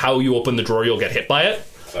no matter how you open the drawer, you'll get hit by it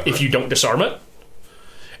if you don't disarm it.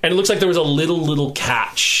 And it looks like there was a little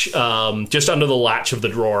catch just under the latch of the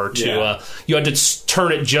drawer. You had to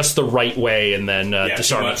turn it just the right way and then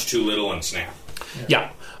disarm too much, it. too little, and snap. Yeah.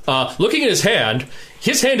 Looking at his hand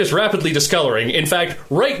is rapidly discoloring. In fact,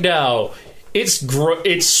 right now, it's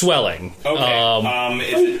swelling. Okay.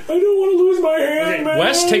 I don't want to lose my hand, man.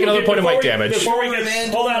 Wes, take another point of might damage. Before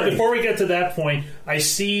we get to that point, I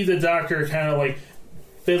see the doctor kind of like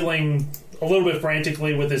fiddling a little bit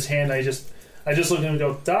frantically with his hand. I just look at him and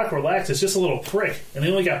go, "Doc, relax. It's just a little prick, and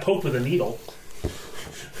they only got poked with a needle."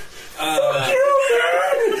 Fuck you,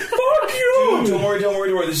 man! Fuck you! Dude, don't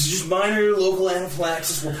worry. This is just minor local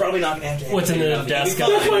anaphylaxis. We're probably not going to have to. What's in the desk?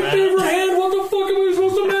 That's my favorite hand. What the fuck am I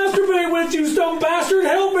supposed to masturbate with, you dumb bastard?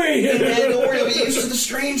 Help me! Man, don't worry. I'll get used to the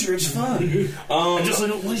stranger. It's fun. I just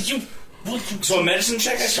like, what did you? So a medicine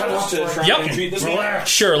check, I suppose, to try Yep. and treat this one?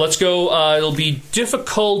 Sure, let's go. It'll be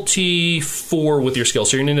difficulty 4 with your skill,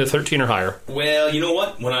 so you're going to need a 13 or higher. Well, you know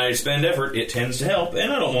what? When I spend effort, it tends to help,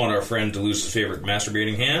 and I don't want our friend to lose his favorite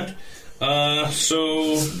masturbating hand.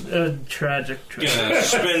 So Tragic. gonna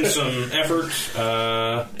spend some effort.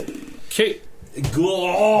 Okay.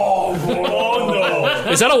 Oh no!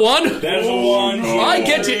 Is that a 1? That's a 1. I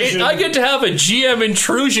get to have a GM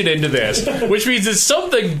intrusion into this, which means that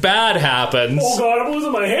something bad happens. Oh god, I'm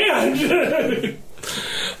losing my hand.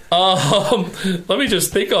 Let me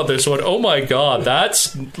just think on this one. Oh my god,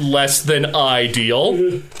 that's less than ideal.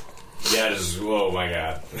 That is. Oh my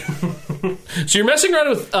god! So you're messing around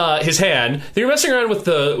with his hand, then you're messing around with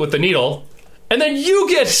the needle, and then you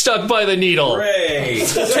get stuck by the needle. Hooray!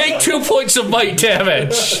 Take 2 points of might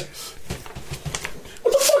damage.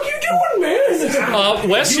 What the fuck you doing, man?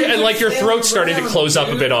 Wes, and like your throat's starting to close up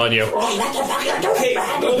a bit on you. Hey,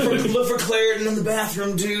 look for Claritin in the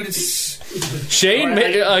bathroom, dude. It's Shane,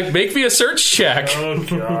 make me a search check. Oh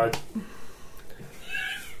god.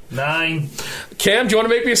 9. Cam, do you want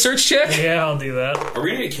to make me a search check? Yeah, I'll do that. Are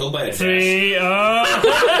we gonna get killed by a death? 3.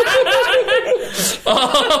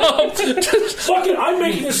 Fuck it, I'm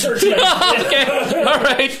making a search. Okay, all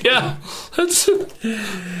right, yeah. That's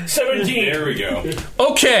 17. There we go.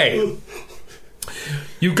 okay.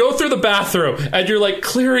 You go through the bathroom and you're like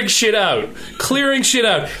clearing shit out,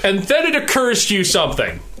 and then it occurs to you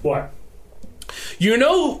something. What? You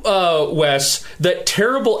know, Wes, that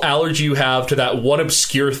terrible allergy you have to that one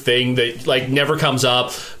obscure thing that like never comes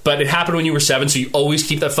up, but it happened when you were 7, so you always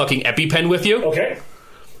keep that fucking EpiPen with you? Okay.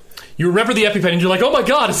 You remember the EpiPen and you're like, oh my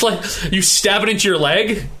god, it's like you stab it into your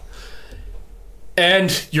leg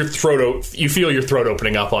and your throat, you feel your throat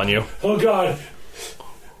opening up on you. Oh god.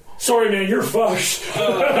 Sorry, man, you're fucked. And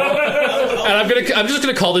I'm just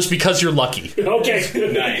gonna call this because you're lucky. Okay.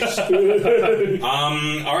 Nice.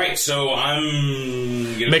 All right. So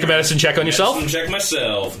I'm gonna Make a medicine check on yourself. Medicine check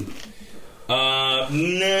myself.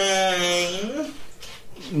 9.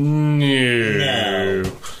 No.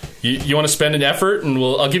 You want to spend an effort, and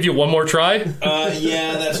I'll give you one more try.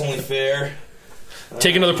 Yeah, that's only fair.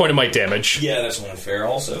 Take another point of might damage. Yeah, that's only fair.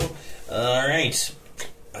 Also. All right.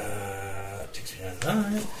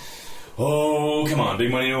 Oh, come on,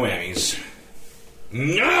 big money, no whammies.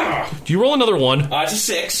 No. Do you roll another one? It's a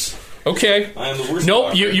 6. Okay. I'm the worst. Nope.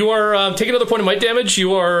 doctor. You are take another point of might damage.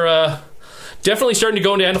 You are definitely starting to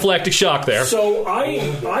go into anaphylactic shock there. So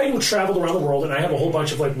I traveled around the world and I have a whole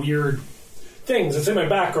bunch of like weird things. It's in my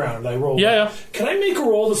background. I roll. Yeah. Can I make a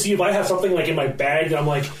roll to see if I have something like in my bag that I'm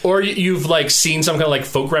like, Or you've like seen some kind of like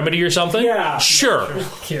folk remedy or something. Yeah. Sure.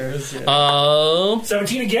 Cures, yeah.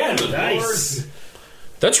 17 again? Nice.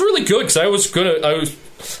 That's really good because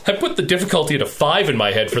I put the difficulty at a 5 in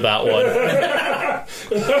my head for that one.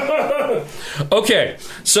 Okay,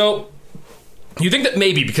 so you think that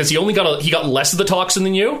maybe because he got less of the toxin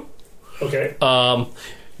than you, Okay.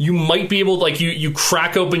 you might be able to, like you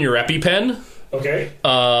crack open your EpiPen, Okay.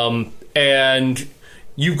 and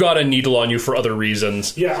you've got a needle on you for other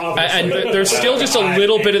reasons. Yeah, obviously. And there's still just a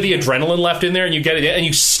little bit of the adrenaline left in there, and you get it in, and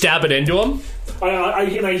you stab it into him.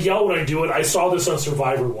 I yell when I do it. I saw this on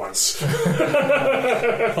Survivor once.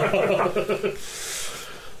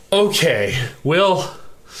 Okay, well,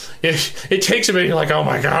 it takes a minute. You're like, oh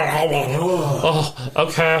my god, oh,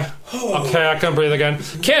 okay, I can breathe again.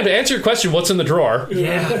 Cam, to answer your question, what's in the drawer?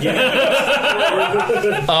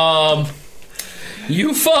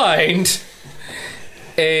 You find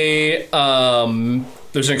a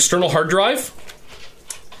there's an external hard drive.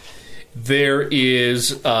 There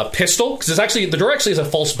is a pistol because the door actually has a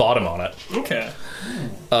false bottom on it. Okay.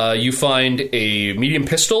 You find a medium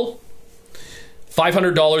pistol,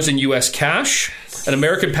 $500 in U.S. cash, an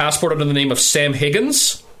American passport under the name of Sam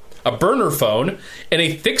Higgins, a burner phone, and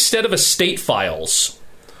a thick set of estate files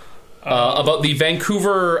about the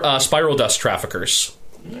Vancouver spiral dust traffickers.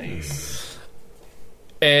 Nice.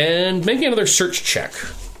 And making another search check.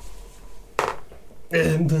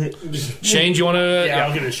 Shane, do you want to? Yeah,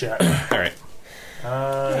 I'll give it a shot. All right.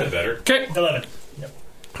 Better. Okay. 11.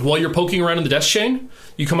 While you're poking around in the desk, Shane,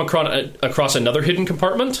 you come across another hidden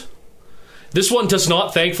compartment. This one does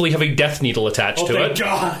not, thankfully, have a death needle attached to thank it.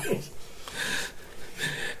 God.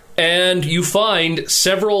 And you find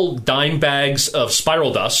several dime bags of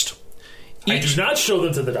spiral dust. I do not show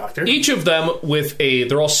them to the doctor. Each of them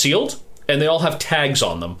they're all sealed, and they all have tags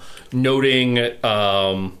on them, noting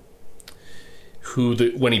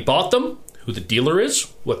when he bought them, who the dealer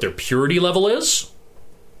is, what their purity level is,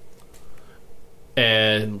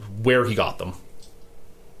 and where he got them.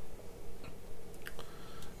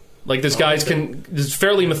 Like, this guy's this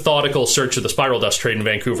fairly methodical search of the spiral dust trade in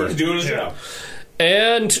Vancouver. He's doing his job.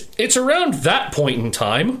 And it's around that point in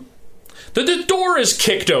time that the door is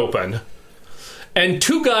kicked open. And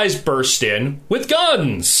two guys burst in with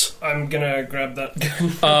guns. I'm gonna grab that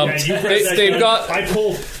gun. They've got... I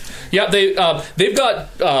pulled. Yeah, they've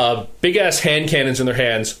got big-ass hand cannons in their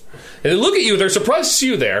hands. And they look at you, they're surprised to see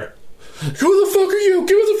you there. Who the fuck are you?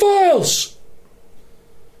 Give me the files!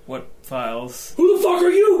 What files? Who the fuck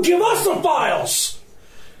are you? Give us the files!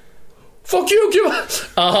 Fuck you, give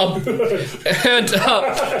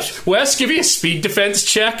us... Wes, give me a speed defense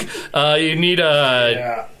check. You need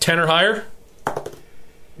a 10 or higher.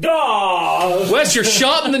 Wes, you're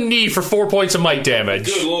shot in the knee for 4 points of might damage.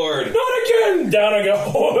 Good lord. Not again! Down I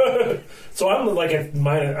go. So I'm like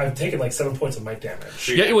I'm taking like 7 points of might damage.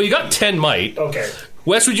 Yeah, well, you got 10 might. Okay.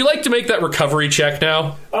 Wes, would you like to make that recovery check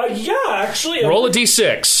now? Yeah, actually. Roll a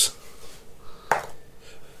d6.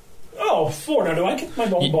 Oh, 4. Now, do I get my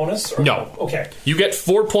bonus? Or No. Okay. You get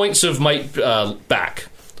 4 points of might back.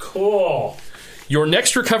 Cool. Your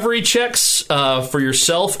next recovery checks for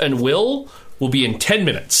yourself and Will be in 10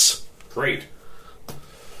 minutes. Great.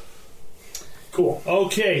 Cool.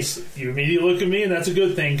 Okay, so you immediately look at me, and that's a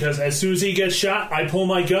good thing, because as soon as he gets shot, I pull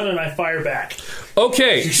my gun and I fire back.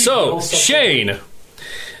 Okay, so, Shane,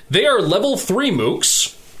 they are level 3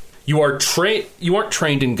 mooks. You aren't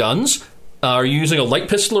trained in guns. Are you using a light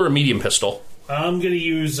pistol or a medium pistol? I'm going to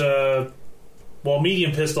use,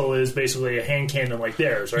 medium pistol is basically a hand cannon like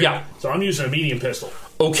theirs, right? Yeah. So I'm using a medium pistol.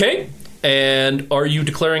 Okay, and are you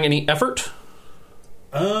declaring any effort?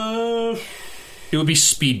 It would be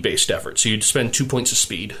speed-based effort, so you'd spend 2 points of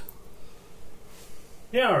speed.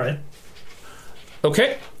 Yeah, all right.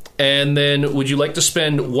 Okay, and then would you like to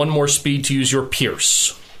spend 1 more speed to use your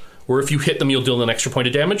pierce? Or if you hit them, you'll deal an extra point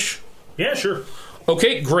of damage? Yeah, sure.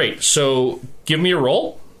 Okay, great. So give me a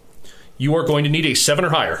roll. You are going to need a 7 or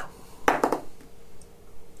higher.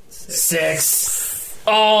 6.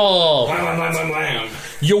 Oh! Blam, blam, blam, blam.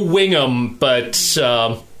 You wing them, but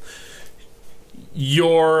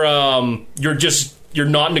you're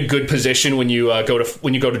not in a good position when you go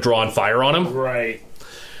to draw and fire on him. Right.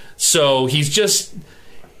 So he starts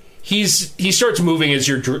moving as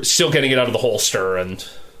you're still getting it out of the holster. And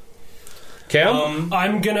Cam,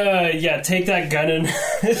 I'm gonna take that gun and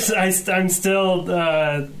I'm still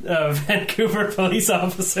a Vancouver police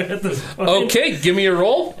officer at this point. okay, give me a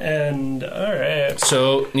roll. And all right,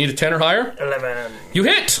 So need a 10 or higher. 11. You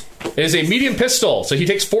hit. It is a medium pistol, so he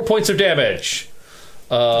takes 4 points of damage.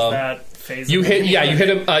 Does that phase You him? hit, yeah, you hit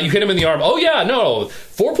him. You hit him in the arm. Oh yeah, no,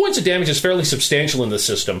 4 points of damage is fairly substantial in this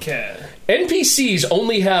system. Okay. NPCs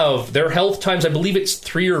only have their health times. I believe it's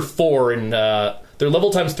 3 or 4, and their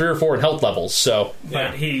level times 3 or 4 in health levels. So,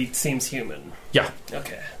 But he seems human. yeah.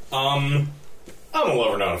 Okay. I'm a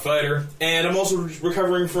lover, not a fighter, and I'm also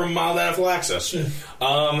recovering from mild anaphylaxis.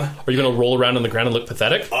 Are you going to roll around on the ground and look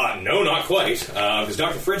pathetic? No, not quite, because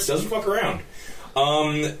Dr. Fritz doesn't fuck around.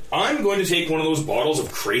 I'm going to take one of those bottles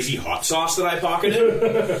of crazy hot sauce that I pocketed,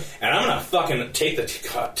 and I'm going to fucking take the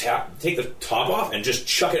top off and just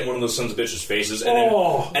chuck it in one of those sons of bitches' faces,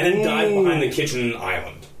 and then dive behind the kitchen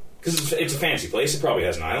island. Because it's a fancy place, it probably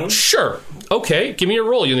has an island. Sure. Okay, give me a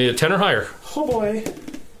roll. You need a 10 or higher. Oh boy.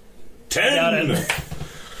 10! Got it.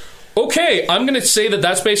 Okay, I'm going to say that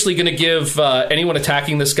that's basically going to give anyone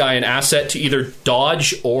attacking this guy an asset to either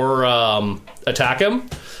dodge or attack him,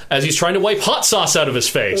 as he's trying to wipe hot sauce out of his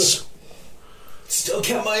face. Still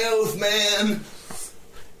kept my oath, man.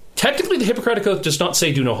 Technically, the Hippocratic Oath does not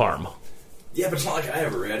say do no harm. Yeah, but it's not like I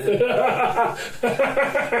ever read it.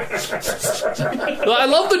 I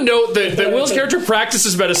love the note that Will's character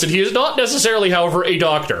practices medicine. He is not necessarily, however, a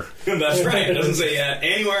doctor. That's right. It doesn't say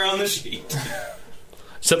anywhere on the sheet.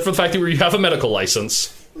 Except for the fact that you have a medical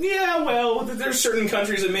license. Yeah, well, there's certain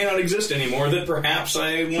countries that may not exist anymore that perhaps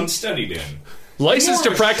I once studied in. Licensed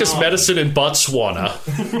to practice medicine in Botswana.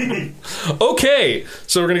 Okay,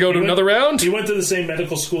 so we're going to go to another round? He went to the same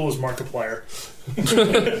medical school as Markiplier.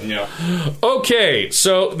 Yeah. Okay,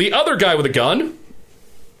 so the other guy with a gun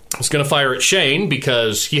is going to fire at Shane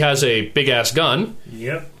because he has a big-ass gun.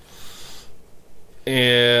 Yep.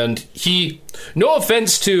 And he, no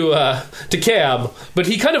offense to Cam, but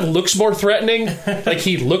he kind of looks more threatening. Like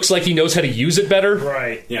he looks like he knows how to use it better.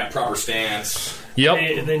 Right. Yeah, proper stance.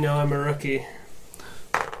 Yep. They know I'm a rookie.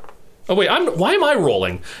 Oh wait, why am I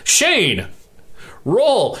rolling? Shane,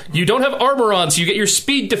 roll. You don't have armor on, so you get your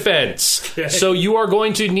speed defense. Okay. So you are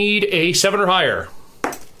going to need a 7 or higher.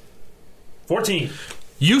 14.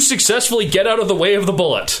 You successfully get out of the way of the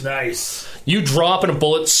bullet. Nice. You drop and a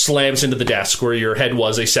bullet slams into the desk where your head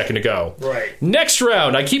was a second ago. Right. Next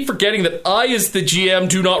round, I keep forgetting that I, as the GM,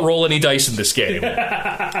 do not roll any dice in this game.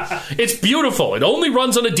 It's beautiful. It only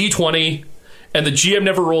runs on a D20, and the GM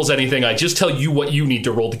never rolls anything. I just tell you what you need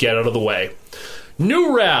to roll to get out of the way.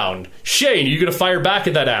 New round. Shane, are you going to fire back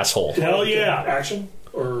at that asshole? Hell yeah. Action?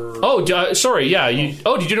 Or... Oh, sorry, yeah.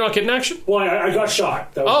 Did you not get an action? Well, I got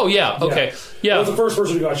shot. That was, Oh, yeah, okay. Yeah. That was the first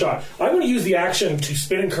person who got shot. I'm going to use the action to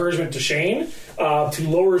spin encouragement to Shane to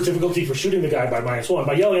lower his difficulty for shooting the guy by -1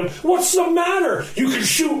 by yelling at him, "What's the matter? You can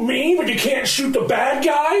shoot me, but you can't shoot the bad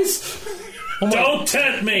guys?" Don't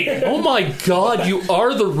tempt me. Oh my god, you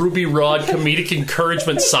are the Ruby Rod comedic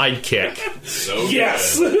encouragement sidekick. So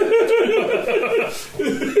Yes.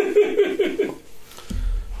 good.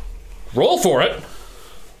 Roll for it.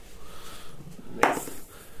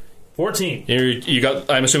 14.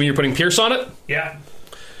 I'm assuming you're putting Pierce on it? Yeah.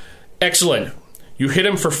 Excellent. You hit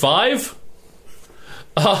him for 5?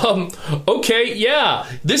 Okay, yeah.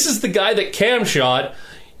 This is the guy that Cam shot.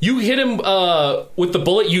 You hit him with the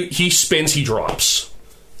bullet, he spins, he drops.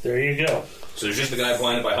 There you go. So there's just the guy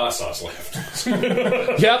blinded by hot sauce left.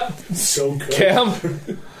 Yep. So good. Cam,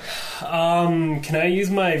 Can I use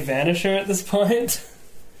my Vanisher at this point?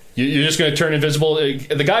 you're just going to turn invisible.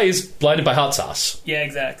 The guy is blinded by hot sauce. Yeah,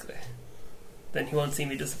 exactly. Then he won't see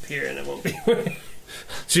me disappear, and it won't be.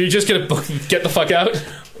 So you're just going to get the fuck out?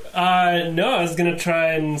 No, I was gonna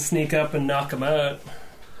try and sneak up and knock him out.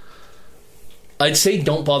 I'd say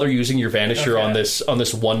don't bother using your Vanisher Okay. on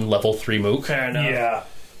this one level 3 mook. Fair enough. Yeah.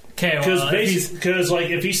 Okay, well, Because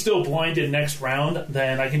if he's still blinded next round,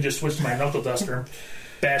 then I can just switch to my knuckle duster and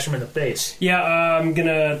bash him in the face. yeah, I'm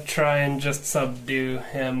gonna try and just subdue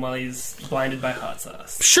him while he's blinded by hot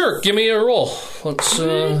sauce. Sure, give me a roll. Let's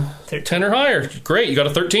 10 or higher. Great, you got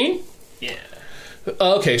a 13? Yeah.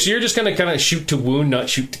 Okay, so you're just gonna kind of shoot to wound, not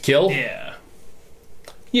shoot to kill. Yeah.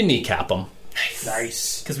 You kneecap him.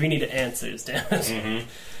 Nice. Because we need answers, damn it. Mm-hmm.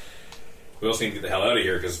 We also need to get the hell out of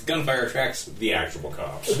here because gunfire attracts the actual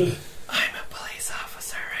cops. I'm a police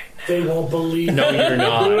officer right now. They won't believe. No, you're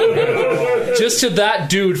not. Just to that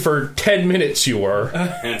dude for 10 minutes you were.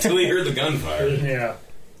 Until he heard the gunfire. Yeah.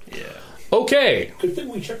 Yeah. Okay, Good thing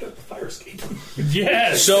we checked out the fire escape.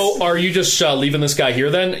 Yes. so are you just leaving this guy here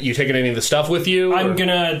then? You taking any of the stuff with you? I'm or-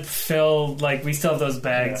 gonna fill, we still have those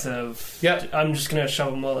bags of... Yep. I'm just gonna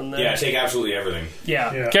shove them all in there. Yeah, take absolutely everything.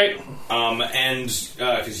 Yeah. Yeah. Okay. And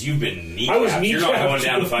because you've been I was kneecapped, you're not kneecapped. going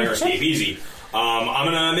down the fire escape easy. I'm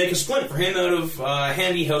gonna make a splint for him out of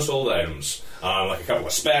handy household items, like a couple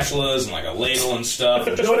of spatulas and like a ladle and stuff.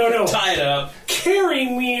 And just No. tie it up. Carry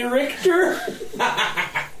me, Richter.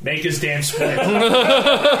 Make his damn split. Man,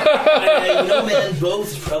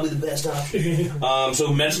 both is probably the best option.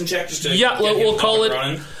 So medicine check just to Yeah, get we'll him call up it- and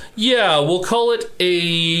running. Yeah, we'll call it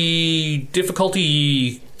a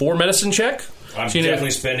difficulty 4 medicine check. I'm So you know-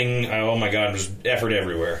 definitely spending. Oh my god, there's effort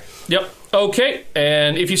everywhere. Yep. Okay,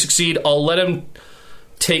 and if you succeed, I'll let him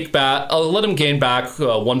gain back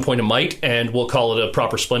 1 point of might, and we'll call it a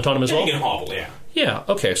proper splint on him as You well. can hobble, yeah. Yeah.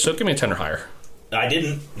 Okay. So give me a 10 or higher. I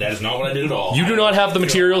didn't. That is not what I did at all. You do not have the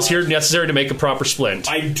materials here necessary to make a proper splint.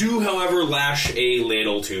 I do, however, lash a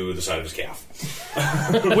ladle to the side of his calf.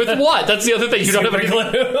 With what? That's the other thing. You don't have any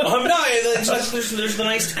glue. There's the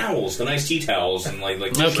nice towels, the nice tea towels, and like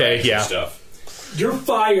Okay, and yeah. stuff. You're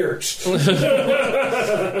fired.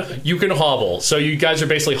 You can hobble. So you guys are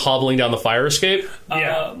basically hobbling down the fire escape.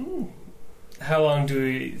 Yeah. How long do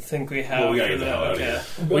we think we have? Well, we gotta for get the that? hell out of Okay. here.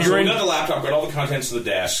 Well, So you're we in. got the laptop, got all the contents of the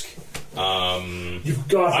desk. You've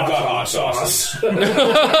got I've got hot sauce.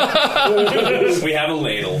 We have a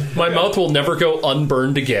ladle. My mouth will never go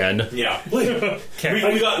unburned again. Yeah. Okay.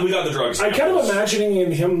 We got the drugs. I'm kind of imagining you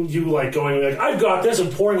going I've got this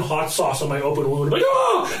and pouring hot sauce on my open wound. Like,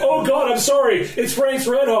 oh God, I'm sorry. It's Frank's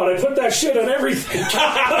Red Hot. I put that shit on everything.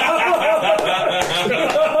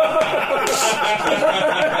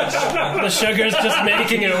 The sugar's just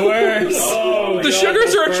making it worse. The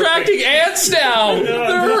sugars are attracting ants now.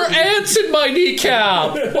 There are ants in my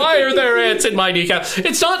kneecap. Why are there ants in my kneecap?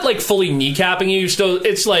 It's not like fully kneecapping you. Still,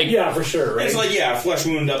 it's like Yeah, for sure. Right? It's like flesh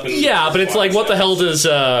wound up. In but it's like what the hell does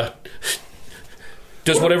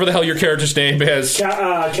whatever the hell your character's name is?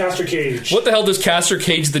 Castor Cage. What the hell does Castor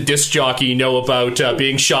Cage, the disc jockey, know about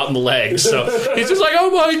being shot in the legs? So he's just like, oh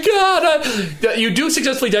my god! You do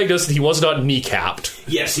successfully diagnose that he was not kneecapped.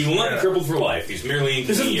 Yes, he will not be crippled for life. He's merely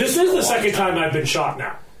This inconvenienced. is for a the long second time I've been shot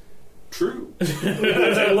now. True.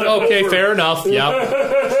 Okay, fair enough.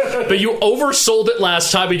 Yeah. But you oversold it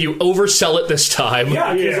last time, and you oversell it this time.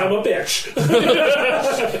 Yeah, because I'm a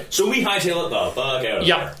bitch. So we hightail it the fuck out of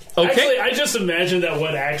Yeah. there. Okay. Actually, I just imagined that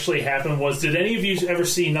what actually happened was, did any of you ever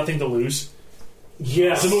see Nothing to Lose?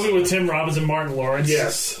 Yes. It's a movie with Tim Robbins and Martin Lawrence.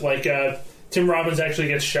 Yes. Like, Tim Robbins actually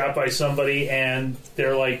gets shot by somebody, and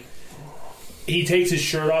they're like, he takes his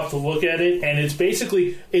shirt off to look at it, and it's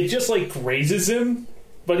basically, it just like grazes him,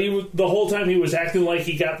 but the whole time he was acting like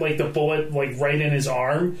he got like the bullet like right in his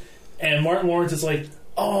arm, and Martin Lawrence is like,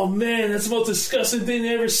 oh man, that's the most disgusting thing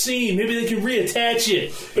I've ever seen. Maybe they can reattach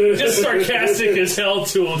it. Just sarcastic as hell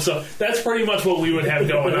to him. So that's pretty much what we would have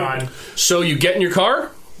going on. So you get in your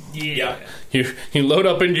car, Yeah. you load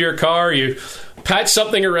up into your car, you patch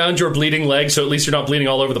something around your bleeding leg so at least you're not bleeding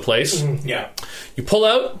all over the place. Yeah. You pull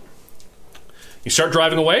out, you start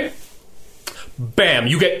driving away, bam,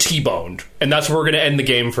 you get T-boned. And that's where we're going to end the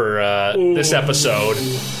game for this episode.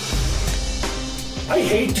 I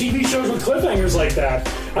hate TV shows with cliffhangers like that.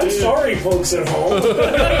 I'm sorry, folks at home.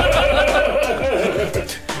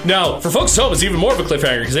 Now, for folks at home, it's even more of a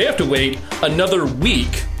cliffhanger because they have to wait another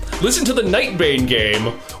week. Listen to the Nightbane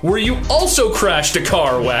game, where you also crashed a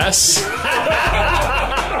car, Wes.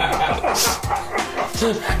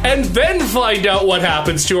 And then find out what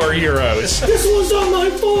happens to our heroes. This was not my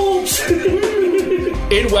fault.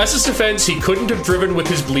 In Wes's defense, he couldn't have driven with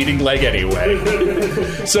his bleeding leg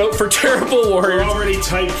anyway. So, for Terrible We're Warriors, already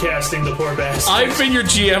typecasting the poor bastard. I've been your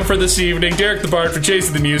GM for this evening, Derek the Bard for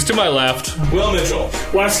Chasing the Muse. To my left. Will Mitchell.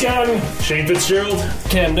 Wes Gunn. Shane Fitzgerald.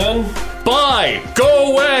 Cam Dunn. Bye.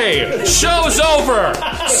 Go away. Show's over.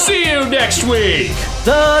 See you next week.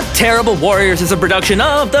 The Terrible Warriors is a production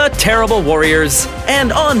of The Terrible Warriors.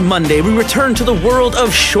 And on Monday, we return to the world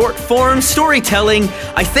of short-form storytelling.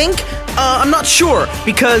 I think, I'm not sure,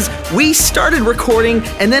 because we started recording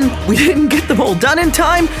and then we didn't get them all done in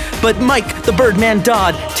time. But Mike, the Birdman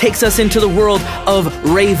Dodd, takes us into the world of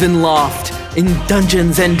Ravenloft in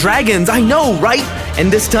Dungeons and Dragons. I know, right?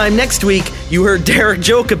 And this time next week, you heard Derek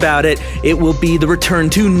joke about it. It will be the return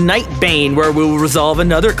to Nightbane, where we'll resolve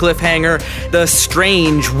another cliffhanger. The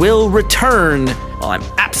Strange will return. Well, I'm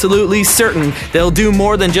absolutely certain they'll do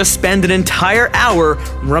more than just spend an entire hour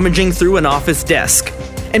rummaging through an office desk.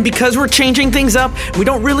 And because we're changing things up, we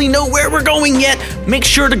don't really know where we're going yet, make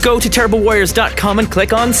sure to go to TerribleWarriors.com and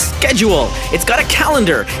click on Schedule. It's got a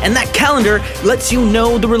calendar, and that calendar lets you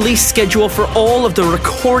know the release schedule for all of the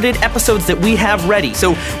recorded episodes that we have ready.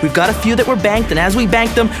 So we've got a few that were banked, and as we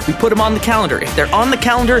bank them, we put them on the calendar. If they're on the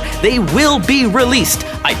calendar, they will be released.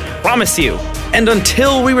 I promise you. And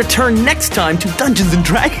until we return next time to Dungeons &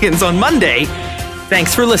 Dragons on Monday,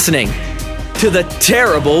 thanks for listening to the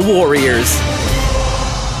Terrible Warriors.